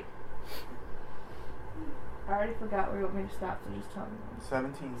my sight." I already forgot where you want me to stop, so just tell me.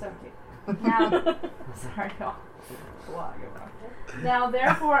 17. 17. Now, sorry y'all. A lot going on. Now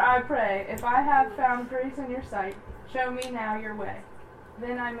therefore I pray, if I have found grace in your sight, show me now your way.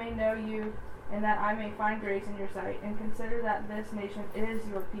 Then I may know you, and that I may find grace in your sight, and consider that this nation is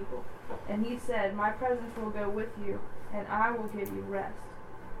your people. And he said, my presence will go with you, and I will give you rest.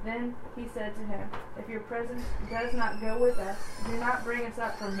 Then he said to him, if your presence does not go with us, do not bring us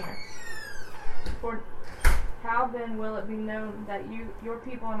up from here. For how then will it be known that your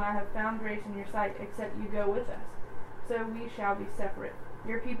people and I have found grace in your sight, except you go with us? So we shall be separate,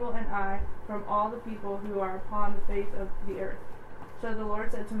 your people and I, from all the people who are upon the face of the earth. So the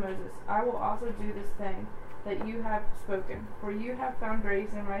Lord said to Moses, I will also do this thing that you have spoken, for you have found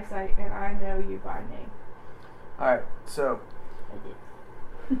grace in my sight, and I know you by name. Alright, so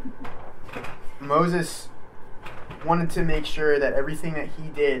Moses wanted to make sure that everything that he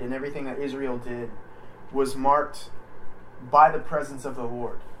did and everything that Israel did was marked by the presence of the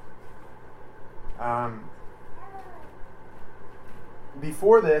Lord.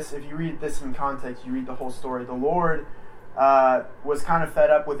 Before this, if you read this in context, you read the whole story, the Lord was kind of fed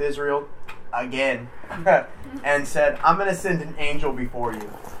up with Israel again and said, I'm going to send an angel before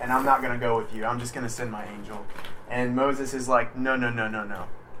you, and I'm not going to go with you. I'm just going to send my angel. And Moses is like, no.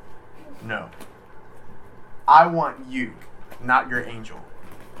 I want you, not your angel.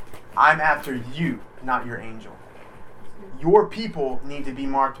 I'm after you, not your angel. Your people need to be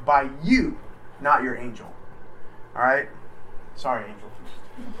marked by you, not your angel. All right? Sorry, angel.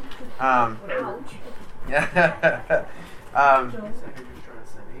 Yeah.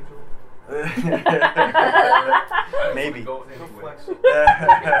 Maybe.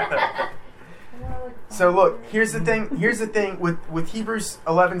 So look, here's the thing with Hebrews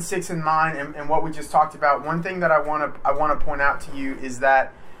 11:6 in mind and what we just talked about. One thing that I want to point out to you is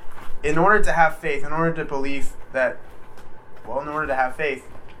that in order to have faith, in order to believe that, in order to have faith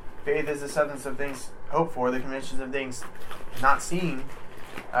is the substance of things hoped for, the convictions of things not seen.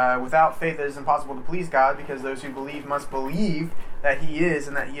 Without faith, it is impossible to please God, because those who believe must believe that He is,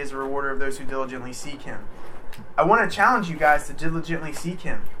 and that He is a rewarder of those who diligently seek Him. I want to challenge you guys to diligently seek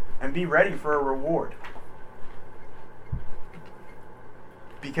Him and be ready for a reward,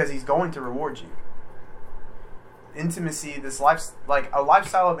 because He's going to reward you. Intimacy, a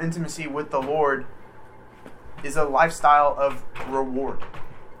lifestyle of intimacy with the Lord is a lifestyle of reward.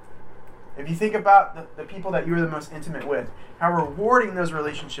 If you think about the people that you're the most intimate with, how rewarding those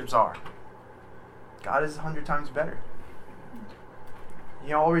relationships are, God is 100 times better.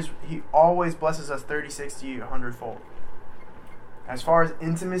 He always blesses us 30, 60, 100-fold. as far as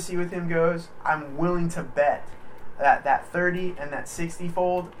intimacy with him goes, I'm willing to bet that 30 and that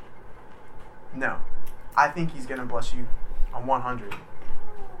 60-fold, no. I think he's going to bless you on 100.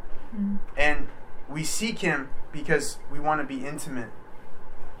 Mm. And we seek him because we want to be intimate.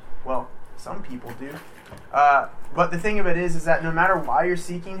 Well, some people do. But the thing of it is that no matter why you're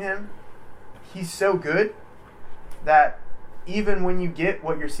seeking him, he's so good that even when you get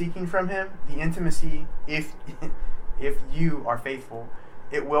what you're seeking from him, the intimacy, if you are faithful,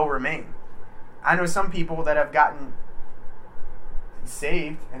 it will remain. I know some people that have gotten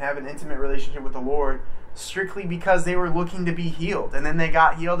saved and have an intimate relationship with the Lord strictly because they were looking to be healed. And then they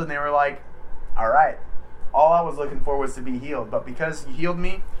got healed and they were like, all right, all I was looking for was to be healed. But because you healed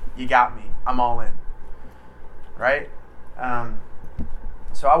me, you got me. I'm all in. Right?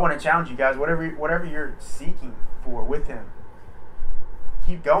 So I want to challenge you guys, whatever you're seeking for with him,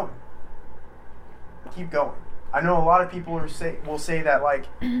 keep going. Keep going. I know a lot of people will say that, like,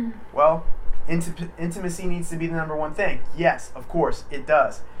 well, intimacy needs to be the number one thing. Yes, of course, it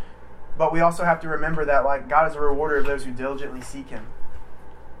does. But we also have to remember that, like, God is a rewarder of those who diligently seek him.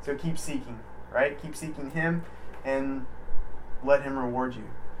 So keep seeking, right? Keep seeking him and let him reward you.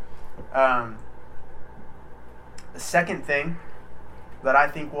 The second thing that I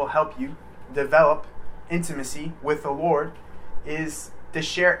think will help you develop intimacy with the Lord is to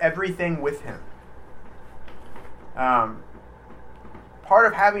share everything with him. Part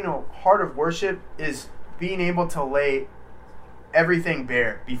of having a heart of worship is being able to lay everything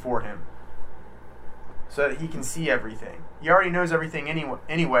bare before him so that he can see everything. He already knows everything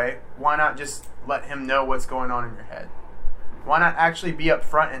anyway. Why not just let him know what's going on in your head? Why not actually be up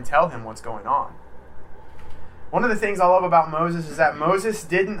front and tell him what's going on? One of the things I love about Moses is that Moses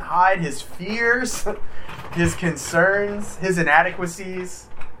didn't hide his fears, his concerns, his inadequacies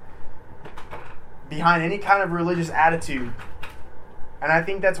behind any kind of religious attitude. And I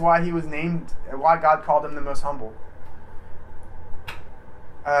think that's why he was named, why God called him the most humble.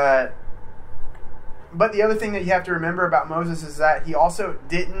 But the other thing that you have to remember about Moses is that he also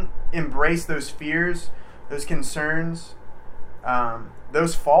didn't embrace those fears, those concerns,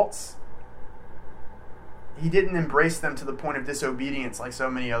 those faults. He didn't embrace them to the point of disobedience like so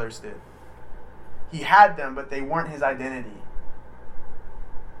many others did. He had them, but they weren't his identity.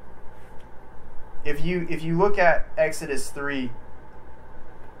 If you look at Exodus 3,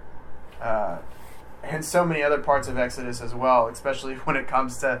 and so many other parts of Exodus as well, especially when it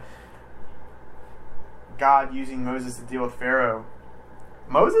comes to God using Moses to deal with Pharaoh,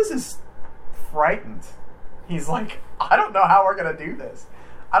 Moses is frightened. He's like, I don't know how we're going to do this.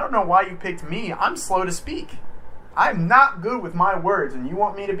 I don't know why you picked me. I'm slow to speak. I'm not good with my words, and you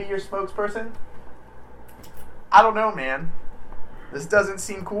want me to be your spokesperson? I don't know, man. This doesn't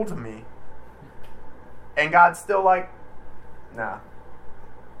seem cool to me. And God's still like, nah,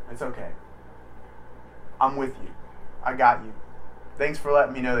 it's okay. I'm with you. I got you. Thanks for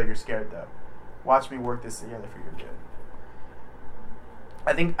letting me know that you're scared, though. Watch me work this together for your good.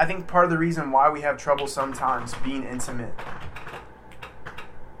 I think part of the reason why we have trouble sometimes being intimate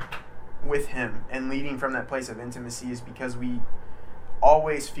with him and leading from that place of intimacy is because we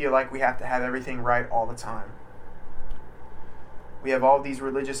always feel like we have to have everything right all the time. We have all these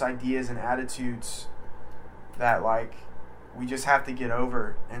religious ideas and attitudes that, like, we just have to get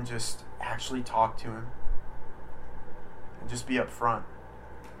over and just actually talk to him and just be up front.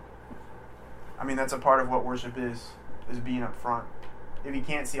 I mean, that's a part of what worship is being up front. If he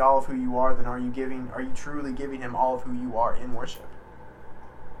can't see all of who you are, then are you truly giving him all of who you are in worship?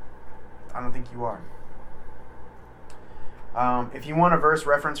 I don't think you are. If you want a verse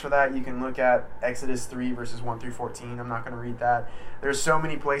reference for that, you can look at Exodus 3 verses 1 through 14. I'm not going to read that. There's so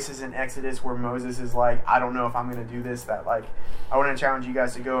many places in Exodus where Moses is like, I don't know if I'm going to do this, that, like, I want to challenge you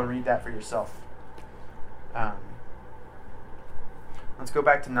guys to go and read that for yourself. Let's go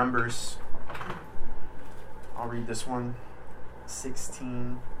back to Numbers. I'll read this one.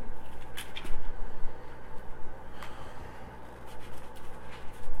 16.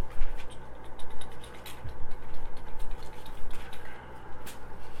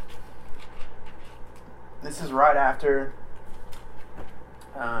 This is right after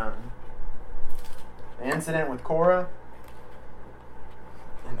the incident with Korah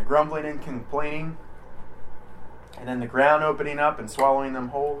and the grumbling and complaining, and then the ground opening up and swallowing them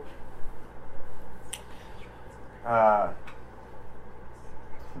whole.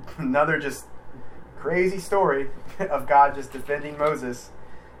 Another just crazy story of God just defending Moses.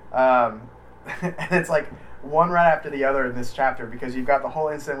 And it's like one right after the other in this chapter, because you've got the whole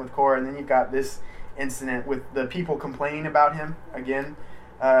incident with Korah, and then you've got this incident with the people complaining about him again.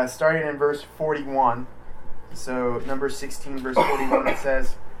 Starting in verse 41, So Numbers 16, verse 41, it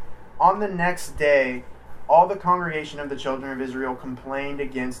says, "On the next day, all the congregation of the children of Israel complained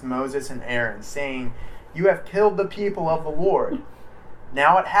against Moses and Aaron, saying, 'You have killed the people of the Lord.'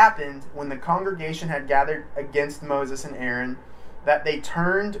 Now it happened, when the congregation had gathered against Moses and Aaron, that they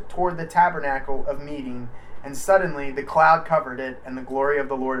turned toward the tabernacle of meeting, and suddenly the cloud covered it, and the glory of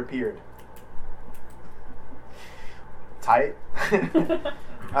the Lord appeared." Tight.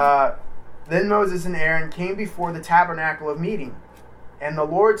 Then Moses and Aaron came before the tabernacle of meeting, and the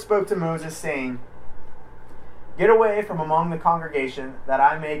Lord spoke to Moses, saying, "Get away from among the congregation, that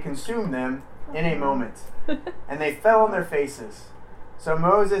I may consume them in a moment." And they fell on their faces. So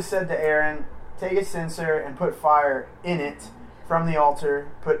Moses said to Aaron, "Take a censer and put fire in it from the altar,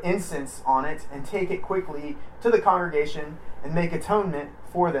 put incense on it, and take it quickly to the congregation, and make atonement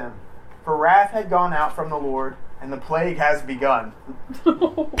for them. For wrath had gone out from the Lord, and the plague has begun."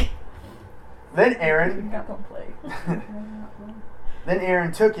 Then Aaron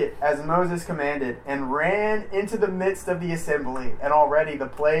took it as Moses commanded, and ran into the midst of the assembly, and already the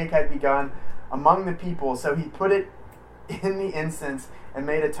plague had begun among the people. So he put it in the incense and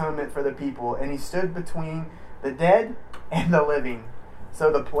made atonement for the people, and he stood between the dead and the living. So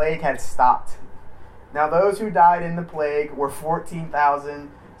the plague had stopped. Now those who died in the plague were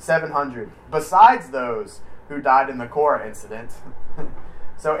 14,700, besides those who died in the Korah incident.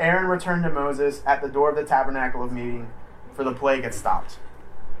 So Aaron returned to Moses at the door of the tabernacle of meeting, for the plague had stopped.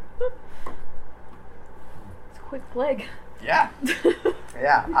 It's a quick plague. Yeah.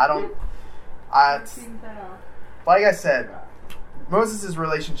 Yeah, like I said, Moses'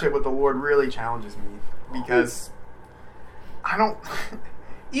 relationship with the Lord really challenges me, because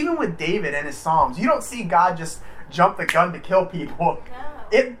even with David and his Psalms, you don't see God just jump the gun to kill people.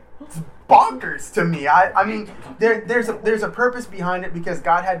 It's bonkers to me. I mean, there's a purpose behind it, because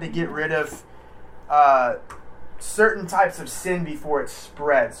God had to get rid of certain types of sin before it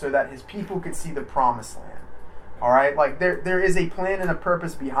spread, so that his people could see the promised land. All right, like there is a plan and a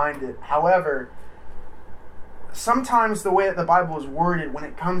purpose behind it. However, sometimes the way that the Bible is worded when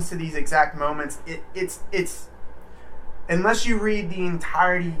it comes to these exact moments, it's unless you read the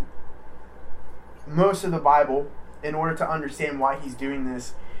entirety, most of the Bible, in order to understand why he's doing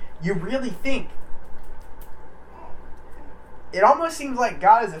this, you really think it almost seems like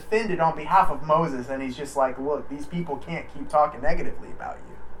God is offended on behalf of Moses, and he's just like, look, these people can't keep talking negatively about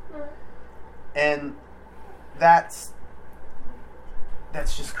you. And that's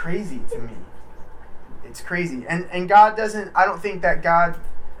just crazy to me. It's crazy. And God doesn't, I don't think that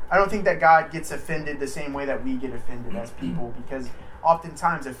God gets offended the same way that we get offended as people, because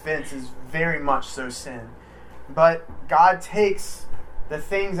oftentimes offense is very much so sin. But God takes the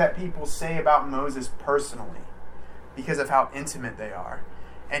things that people say about Moses personally, because of how intimate they are.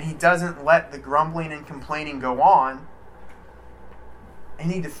 And he doesn't let the grumbling and complaining go on,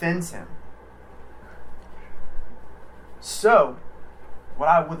 and he defends him. So, what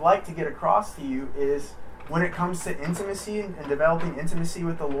I would like to get across to you is, when it comes to intimacy and developing intimacy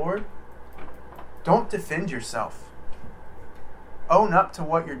with the Lord, don't defend yourself. Own up to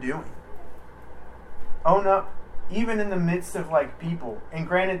what you're doing. Own up, even in the midst of like people. And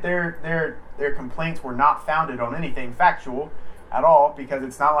granted, their complaints were not founded on anything factual at all, because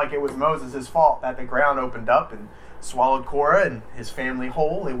it's not like it was Moses' fault that the ground opened up and swallowed Korah and his family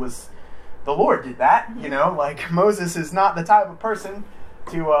whole. It was the Lord did that, you know. Like, Moses is not the type of person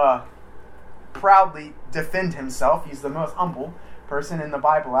to proudly defend himself. He's the most humble person in the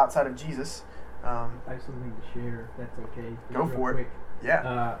Bible outside of Jesus. I have something to share, if that's okay. Go for it.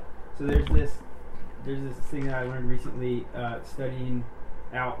 Yeah. So there's this thing that I learned recently, studying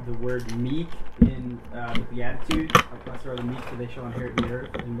out the word meek in the Beatitudes. Blessed are the meek, for they shall inherit the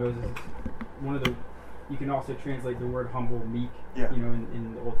earth. And Moses, you can also translate the word humble, meek,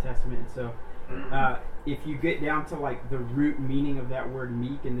 in the Old Testament. And so if you get down to like the root meaning of that word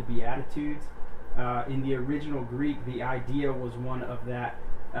meek in the Beatitudes, in the original Greek, the idea was one of that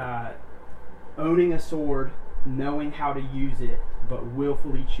owning a sword, knowing how to use it, but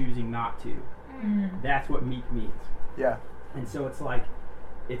willfully choosing not to. That's what meek means. Yeah. And so it's like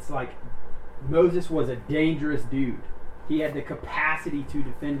Moses was a dangerous dude. He had the capacity to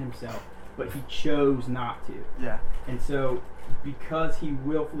defend himself, but he chose not to. Yeah. And so because he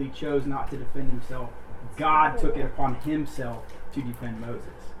willfully chose not to defend himself, God took it upon himself to defend Moses.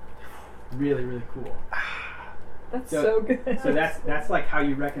 Really, really cool. That's so good. So that's like how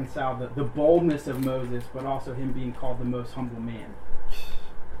you reconcile the boldness of Moses, but also him being called the most humble man.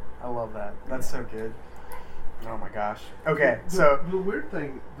 I love that. That's so good. Oh my gosh. Okay, so the weird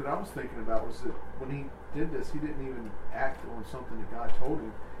thing that I was thinking about was that when he did this, he didn't even act on something that God told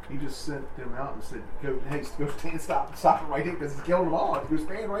him. He just sent them out and said, "Go, hey, go stand, stop it right here, because he's killing them all. Go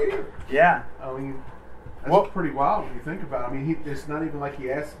stand right here." yeah, I mean, that's pretty wild when you think about it. I mean, it's not even like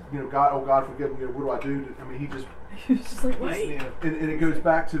he asked, God, oh God, forgive me. What do I do? I mean, he just. He was just like, wait. Yeah. And it goes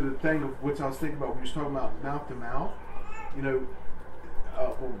back to the thing of what I was thinking about when you were talking about mouth to mouth. Well,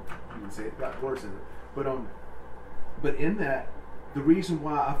 you would say it got worse in it, but in that,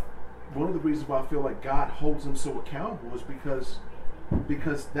 one of the reasons why I feel like God holds them so accountable is because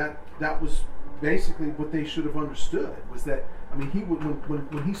that was basically what they should have understood, was that, I mean,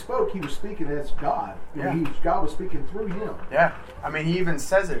 when he spoke, he was speaking as God. Yeah. God was speaking through him. Yeah. I mean, he even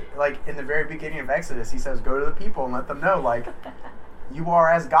says it, like, in the very beginning of Exodus. He says, go to the people and let them know, like, you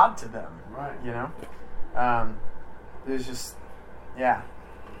are as God to them. Right. You know? There's just, yeah.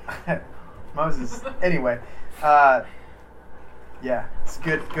 Moses. Anyway. Yeah, it's a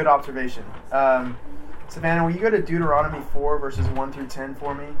good observation. Savannah, will you go to Deuteronomy 4, verses 1 through 10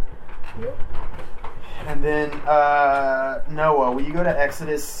 for me? Yep. And then, Noah, will you go to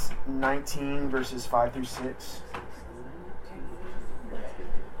Exodus 19, verses 5 through 6?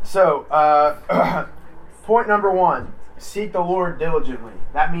 So, point number 1, seek the Lord diligently.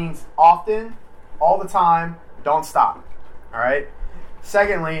 That means often, all the time, don't stop. All right?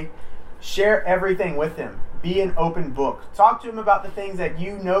 Secondly, share everything with him. Be an open book. Talk to him about the things that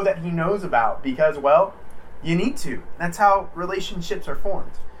you know that he knows about, because, well, you need to. That's how relationships are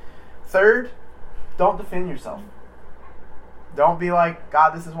formed. Third, don't defend yourself. Don't be like,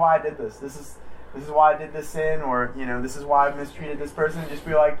 God, this is why I did this. This is why I did this sin, or, this is why I mistreated this person. Just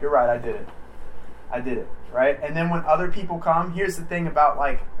be like, you're right, I did it. I did it, right? And then when other people come, here's the thing about,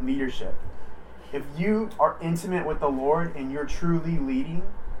 like, leadership. If you are intimate with the Lord and you're truly leading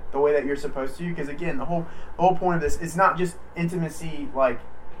the way that you're supposed to, because again, the whole point of this is not just intimacy, like,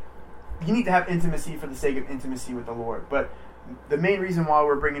 you need to have intimacy for the sake of intimacy with the Lord, but the main reason why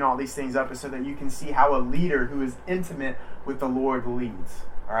we're bringing all these things up is so that you can see how a leader who is intimate with the Lord leads,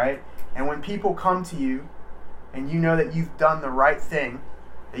 all right? And when people come to you and you know that you've done the right thing,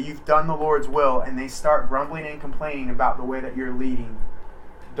 that you've done the Lord's will, and they start grumbling and complaining about the way that you're leading,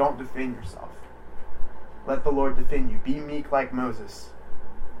 don't defend yourself. Let the Lord defend you. Be meek like Moses.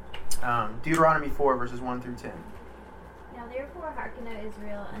 Deuteronomy 4, verses 1 through 10. Now therefore hearken, O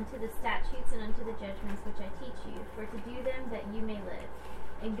Israel, unto the statutes and unto the judgments which I teach you, for to do them that you may live.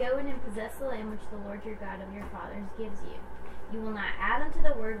 And go in and possess the land which the Lord your God of your fathers gives you. You will not add unto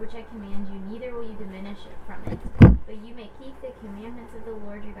the word which I command you, neither will you diminish it from it. But you may keep the commandments of the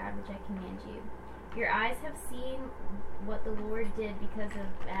Lord your God which I command you. Your eyes have seen what the Lord did because of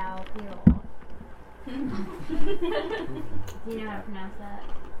Baal Peor. Do you know how to pronounce that?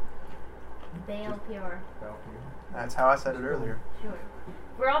 Baal Peor. That's how I said it earlier. Sure.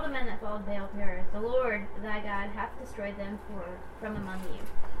 For all the men that followed Baal Peor, the Lord thy God hath destroyed them from among you.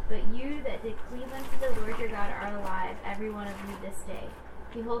 But you that did cleave unto the Lord your God are alive, every one of you this day.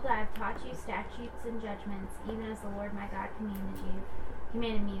 Behold, I have taught you statutes and judgments, even as the Lord my God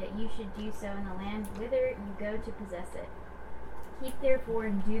commanded me that you should do so in the land whither you go to possess it. Keep therefore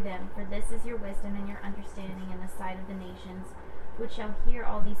and do them, for this is your wisdom and your understanding in the sight of the nations, which shall hear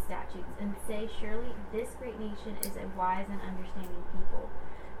all these statutes, and say, surely this great nation is a wise and understanding people.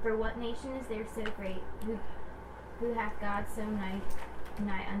 For what nation is there so great, who hath God so nigh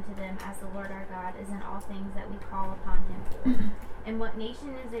unto them as the Lord our God is in all things that we call upon him for? And what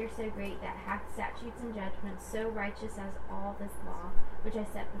nation is there so great that hath statutes and judgments so righteous as all this law, which I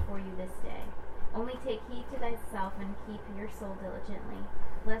set before you this day? Only take heed to thyself and keep your soul diligently,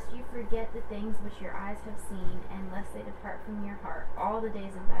 lest you forget the things which your eyes have seen, and lest they depart from your heart all the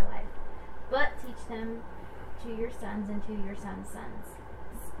days of thy life. But teach them to your sons and to your sons' sons,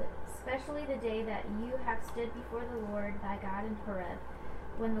 especially the day that you have stood before the Lord thy God in Horeb,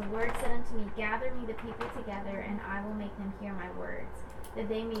 when the Lord said unto me, gather me the people together, and I will make them hear my words, that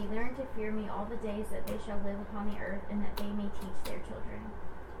they may learn to fear me all the days that they shall live upon the earth, and that they may teach their children.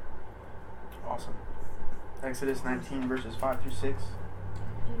 Awesome. Exodus 19, verses 5 through 6.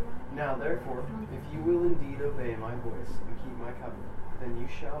 Now therefore, if you will indeed obey my voice and keep my covenant, then you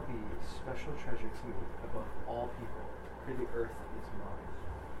shall be a special treasure to me above all people, for the earth is mine.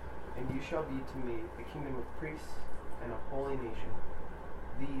 And you shall be to me a kingdom of priests and a holy nation.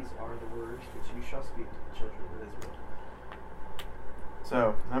 These are the words which you shall speak to the children of Israel.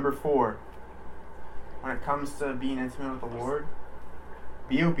 So, number 4. When it comes to being intimate with the Lord,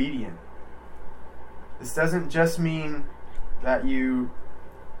 be obedient. This doesn't just mean that you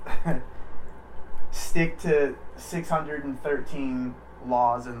stick to 613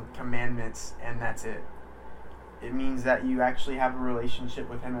 laws and commandments and that's it. It means that you actually have a relationship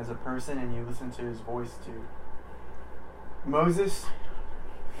with him as a person and you listen to his voice too. Moses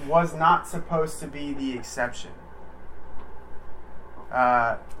was not supposed to be the exception.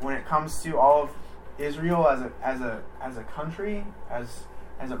 When it comes to all of Israel as a country, as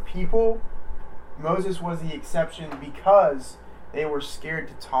a people, Moses was the exception because they were scared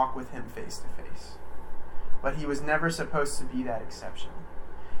to talk with him face to face. But he was never supposed to be that exception.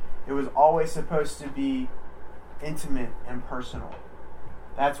 It was always supposed to be intimate and personal.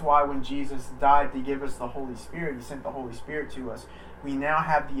 That's why when Jesus died to give us the Holy Spirit, he sent the Holy Spirit to us. We now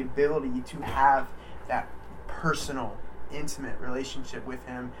have the ability to have that personal, intimate relationship with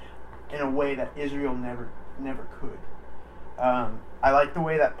him in a way that Israel never could. I like the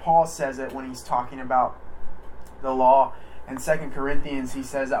way that Paul says it when he's talking about the law. In 2 Corinthians, he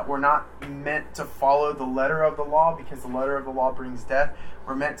says that we're not meant to follow the letter of the law because the letter of the law brings death.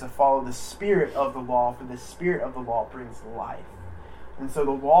 We're meant to follow the spirit of the law, for the spirit of the law brings life. And so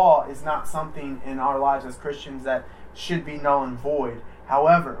the law is not something in our lives as Christians that should be null and void.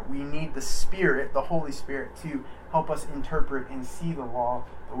 However, we need the Spirit, the Holy Spirit, to help us interpret and see the law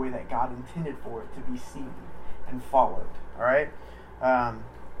the way that God intended for it to be seen and followed. All right?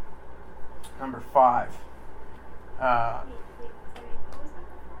 Number 5. Sorry, what was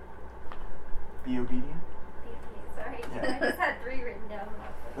number 4? Be obedient. Sorry, Yeah. I just had 3 written down.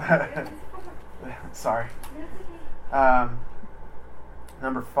 Sorry. That's okay.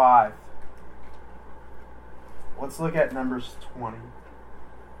 Number 5. Let's look at Numbers 20.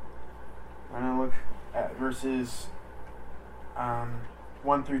 I'm going to look at verses 1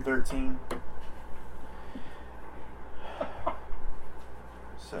 through 13.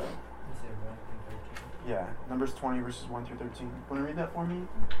 So, You said 1 through 13? yeah, Numbers 20, verses 1 through 13. Want to read that for me?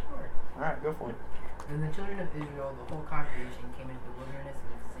 Sure. All right, go for it. Then the children of Israel, the whole congregation, came into the wilderness of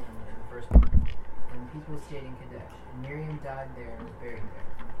Sin in the first month, and the people stayed in Kadesh. And Miriam died there and was buried there.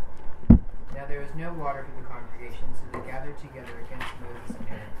 Now there was no water for the congregation, so they gathered together against Moses and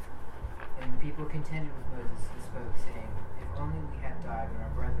Aaron. And the people contended with Moses and spoke, saying, If only we had died when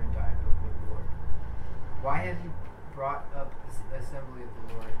our brethren died before the Lord. Why have you brought up the assembly of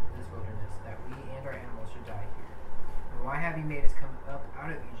the Lord in this wilderness, that we and our animals should die here? And why have you made us come up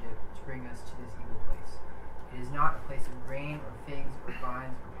out of Egypt to bring us to this evil place? It is not a place of grain or figs or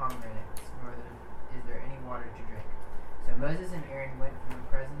vines or pomegranates, nor is there any water to drink. So Moses and Aaron went from the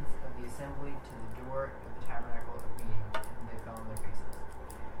presence of the assembly to the door of the tabernacle of meeting, and they fell on their faces.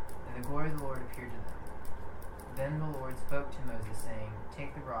 And the glory of the Lord appeared to them. Then the Lord spoke to Moses, saying,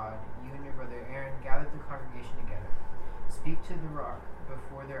 Take the rod, you and your brother Aaron gather the congregation together. Speak to the rock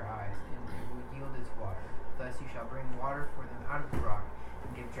before their eyes, and it will yield its water. Thus you shall bring water for them out of the rock,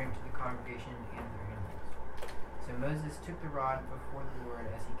 and give drink to the congregation and their animals. So Moses took the rod before the Lord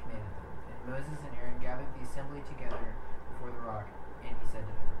as he commanded them. And Moses and Aaron gathered the assembly together before the rock, and he said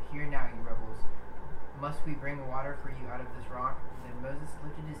to them, Hear now, you rebels, must we bring water for you out of this rock? Then Moses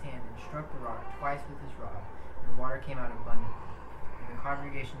lifted his hand and struck the rock twice with his rod, and water came out abundantly, and the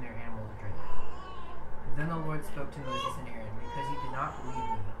congregation and their animals drank. Then the Lord spoke to Moses and Aaron, Because you did not believe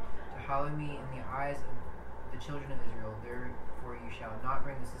me, to hallow me in the eyes of the children of Israel, therefore you shall not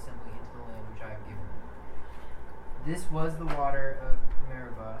bring this assembly into the land which I have given you. This was the water of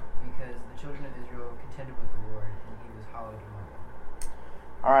Meribah, because the children of Israel contended with the Lord, and he was hallowed among them.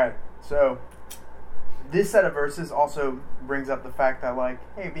 All right, so this set of verses also brings up the fact that, like,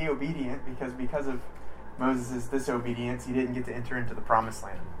 hey, be obedient, because of Moses' disobedience, he didn't get to enter into the promised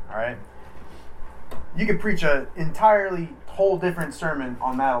land. All right, you could preach an entirely whole different sermon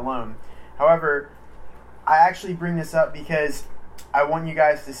on that alone. However, I actually bring this up because I want you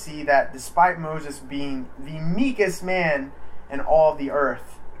guys to see that despite Moses being the meekest man in all of the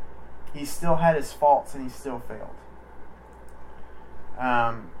earth, he still had his faults and he still failed.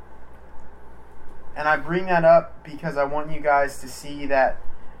 And I bring that up because I want you guys to see that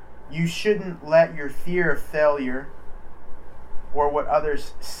you shouldn't let your fear of failure or what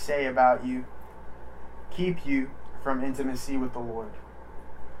others say about you keep you from intimacy with the Lord.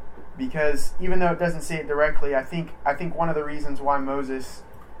 Because even though it doesn't say it directly, I think one of the reasons why Moses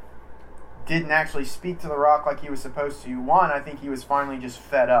didn't actually speak to the rock like he was supposed to, one, I think he was finally just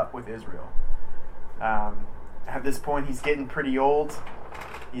fed up with Israel. At this point, he's getting pretty old.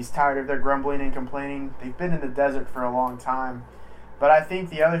 He's tired of their grumbling and complaining. They've been in the desert for a long time. But I think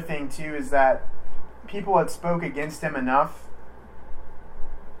the other thing, too, is that people had spoke against him enough.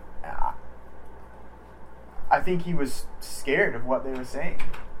 I think he was scared of what they were saying.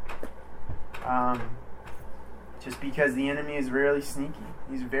 Just because the enemy is really sneaky.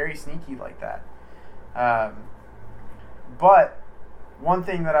 He's very sneaky like that. But one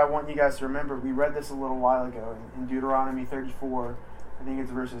thing that I want you guys to remember, we read this a little while ago in Deuteronomy 34, I think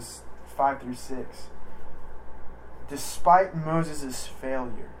it's verses 5 through 6. Despite Moses'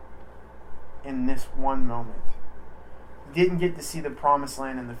 failure in this one moment, he didn't get to see the promised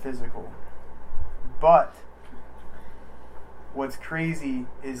land in the physical. But what's crazy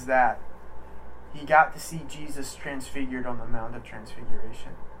is that he got to see Jesus transfigured on the Mount of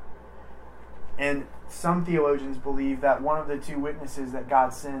Transfiguration. And some theologians believe that one of the two witnesses that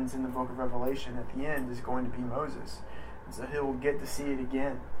God sends in the book of Revelation at the end is going to be Moses. And so he will get to see it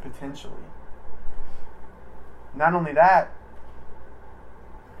again, potentially. Not only that,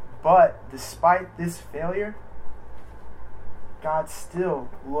 but despite this failure, God still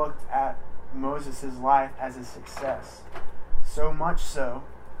looked at Moses' life as a success. So much so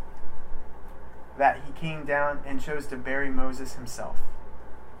that he came down and chose to bury Moses himself.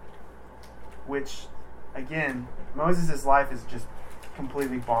 Which, again, Moses' life is just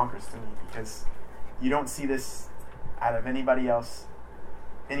completely bonkers to me because you don't see this out of anybody else,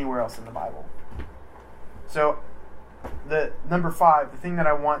 anywhere else in the Bible. So, the number 5, the thing that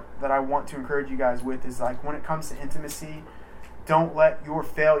I want to encourage you guys with is, like, when it comes to intimacy, don't let your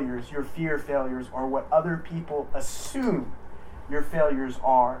failures, your fear failures, or what other people assume your failures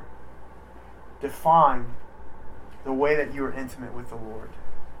are, define the way that you are intimate with the Lord.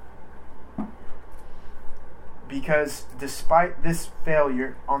 Because despite this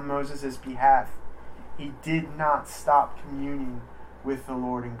failure on Moses' behalf, he did not stop communing with the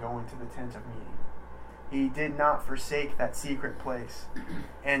Lord and going to the tent of meeting. He did not forsake that secret place.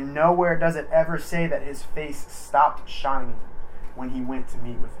 And nowhere does it ever say that his face stopped shining when he went to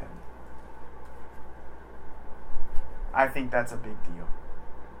meet with him. I think that's a big deal.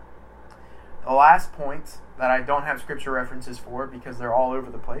 The last point that I don't have scripture references for because they're all over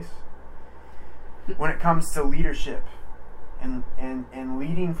the place, when it comes to leadership and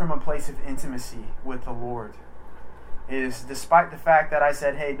leading from a place of intimacy with the Lord, is despite the fact that I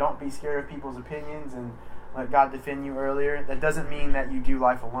said, hey, don't be scared of people's opinions and let God defend you earlier, that doesn't mean that you do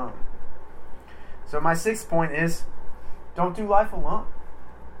life alone. So my 6th point is, don't do life alone.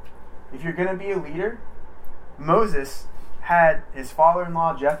 If you're going to be a leader, Moses had his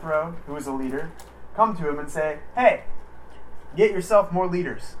father-in-law Jethro, who was a leader, come to him and say, hey, get yourself more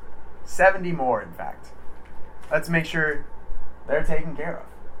leaders. 70 more, in fact. Let's make sure they're taken care of.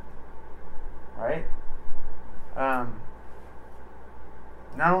 Right?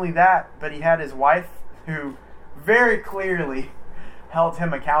 Not only that, but he had his wife who very clearly held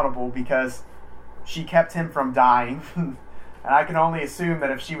him accountable because she kept him from dying. And I can only assume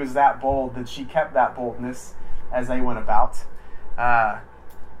that if she was that bold, that she kept that boldness as they went about.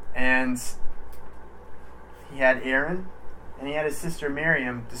 And he had Aaron, and he had his sister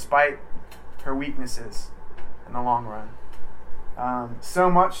Miriam, despite her weaknesses in the long run. So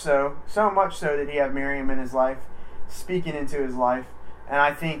much so did he have Miriam in his life, speaking into his life, and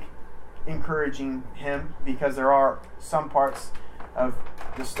I think encouraging him, because there are some parts of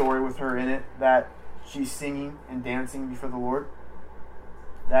the story with her in it that she's singing and dancing before the Lord,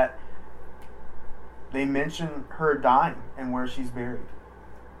 that they mention her dying and where she's buried.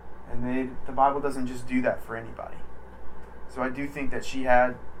 And the Bible doesn't just do that for anybody. So I do think that she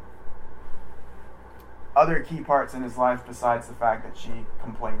had other key parts in his life besides the fact that she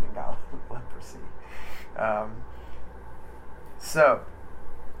complained and got leprosy. So,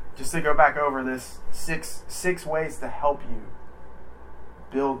 just to go back over this, six ways to help you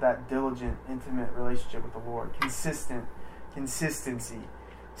build that diligent, intimate relationship with the Lord. Consistency.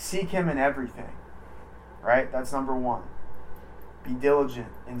 Seek Him in everything. Right? That's number 1. Be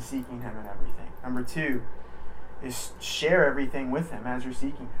diligent in seeking Him in everything. Number 2 is share everything with Him as you're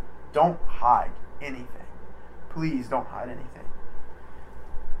seeking Him. Don't hide anything. Please don't hide anything.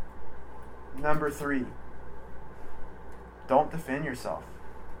 Number 3, don't defend yourself.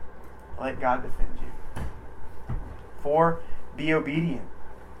 Let God defend you. 4, be obedient.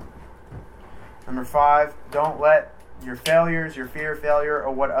 Number 5, don't let your failures, your fear of failure,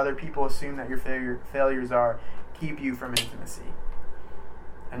 or what other people assume that your failures are, keep you from intimacy.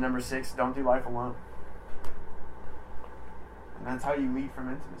 And number 6, don't do life alone. And that's how you lead from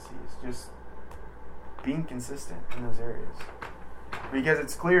intimacy, is just being consistent in those areas. Because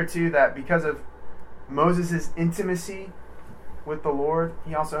it's clear too that because of Moses' intimacy with the Lord,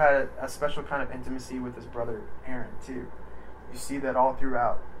 he also had a special kind of intimacy with his brother Aaron too. You see that all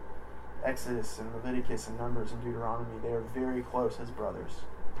throughout Exodus and Leviticus and Numbers and Deuteronomy. They are very close as brothers.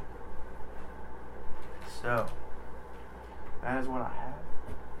 So, that is what I have.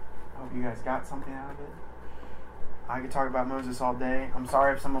 I hope you guys got something out of it. I could talk about Moses all day. I'm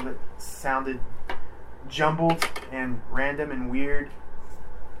sorry if some of it sounded jumbled and random and weird.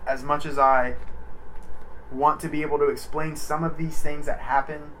 as much as I want to be able to explain some of these things that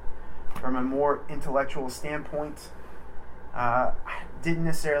happen from a more intellectual standpoint, I didn't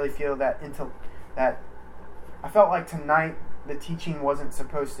necessarily feel that I felt like tonight the teaching wasn't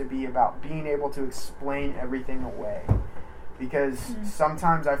supposed to be about being able to explain everything away. Because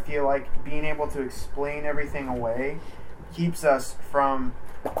sometimes I feel like being able to explain everything away keeps us from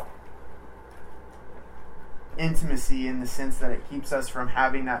intimacy, in the sense that it keeps us from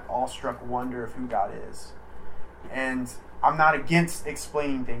having that awestruck wonder of who God is. And I'm not against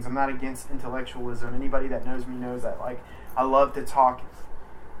explaining things. I'm not against intellectualism. Anybody that knows me knows that, like, I love to talk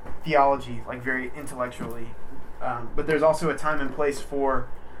theology, like, very intellectually. But there's also a time and place for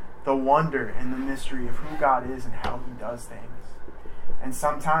the wonder and the mystery of who God is and how He does things. And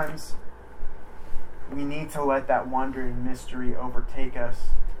sometimes we need to let that wonder and mystery overtake us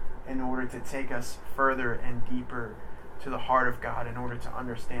in order to take us further and deeper to the heart of God, in order to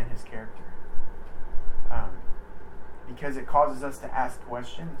understand His character. Because it causes us to ask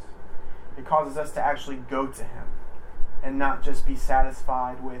questions. It causes us to actually go to Him and not just be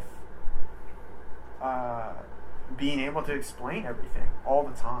satisfied with being able to explain everything all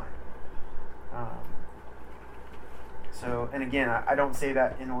the time. And again, I don't say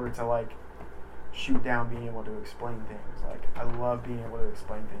that in order to, like, shoot down being able to explain things. Like, I love being able to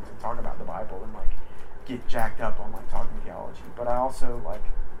explain things and talk about the Bible and, like, get jacked up on, like, talking theology. But I also, like,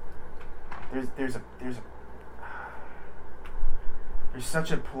 there's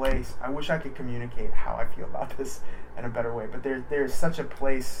such a place. I wish I could communicate how I feel about this in a better way, but there's such a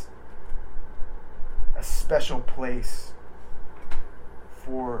place, a special place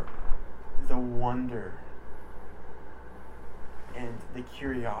for the wonder and the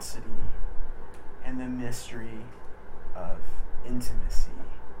curiosity and the mystery of intimacy.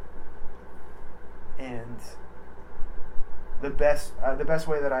 And the best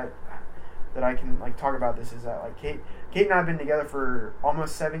way that I can, like, talk about this is that, like, Kate and I have been together for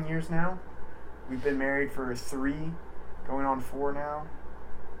almost 7 years now. We've been married for 3, going on 4 now.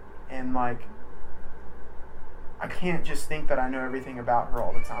 And, like, I can't just think that I know everything about her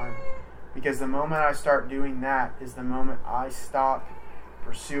all the time. Because the moment I start doing that is the moment I stop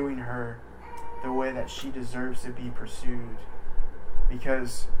pursuing her the way that she deserves to be pursued.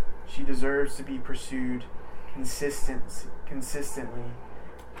 Because she deserves to be pursued consistently.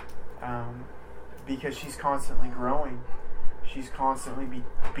 Because she's constantly growing. She's constantly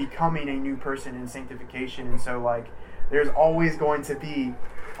becoming a new person in sanctification. And so, like, there's always going to be,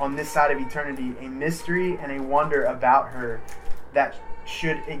 on this side of eternity, a mystery and a wonder about her that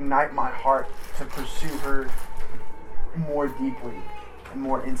should ignite my heart to pursue her more deeply and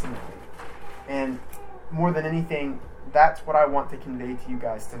more intimately. And more than anything, that's what I want to convey to you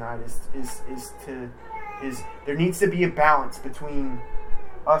guys tonight, is there needs to be a balance between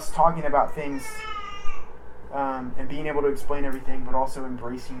us talking about things and being able to explain everything, but also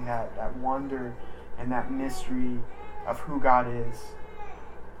embracing that wonder and that mystery of who God is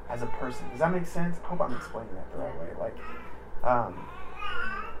as a person. Does that make sense? I hope I'm explaining that the right way. Like,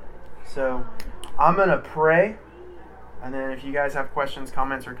 so I'm going to pray, and then if you guys have questions,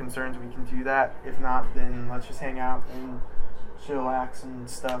 comments, or concerns, we can do that. If not, then let's just hang out and chillax and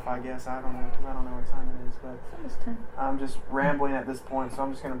stuff, I guess. I don't know, because I don't know what time it is, but I'm just rambling at this point, so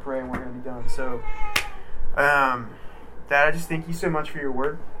I'm just going to pray and we're going to be done. So, Dad, I just thank you so much for your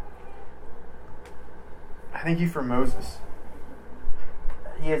word. I thank you for Moses.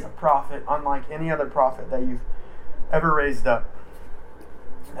 He is a prophet unlike any other prophet that you've ever raised up.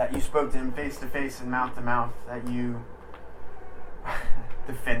 That you spoke to him face to face and mouth to mouth. That you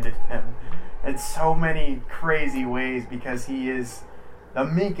defended him in so many crazy ways, because he is the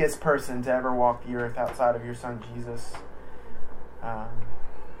meekest person to ever walk the earth outside of your son Jesus. And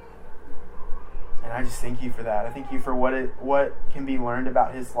I just thank you for that. I thank you for what can be learned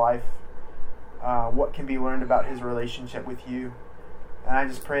about his life, what can be learned about his relationship with you. And I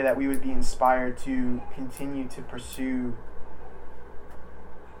just pray that we would be inspired to continue to pursue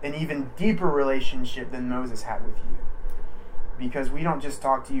an even deeper relationship than Moses had with you. Because we don't just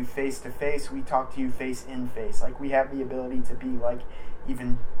talk to you face to face, we talk to you face in face. Like, we have the ability to be, like,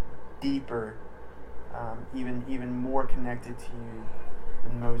 even deeper, even more connected to you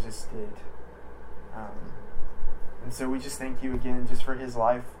than Moses did. And so we just thank you again just for his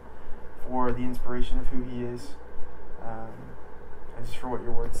life, for the inspiration of who he is, and just for what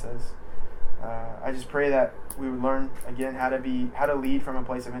your word says. I just pray that we would learn again how to lead from a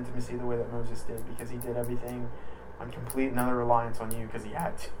place of intimacy the way that Moses did, because he did everything on complete and utter reliance on you, because he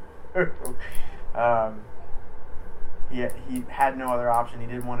had to. He had no other option. He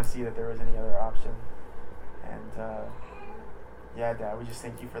didn't want to see that there was any other option. And Yeah, Dad, we just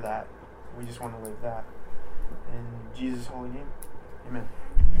thank you for that. We just want to live that. In Jesus' holy name, amen.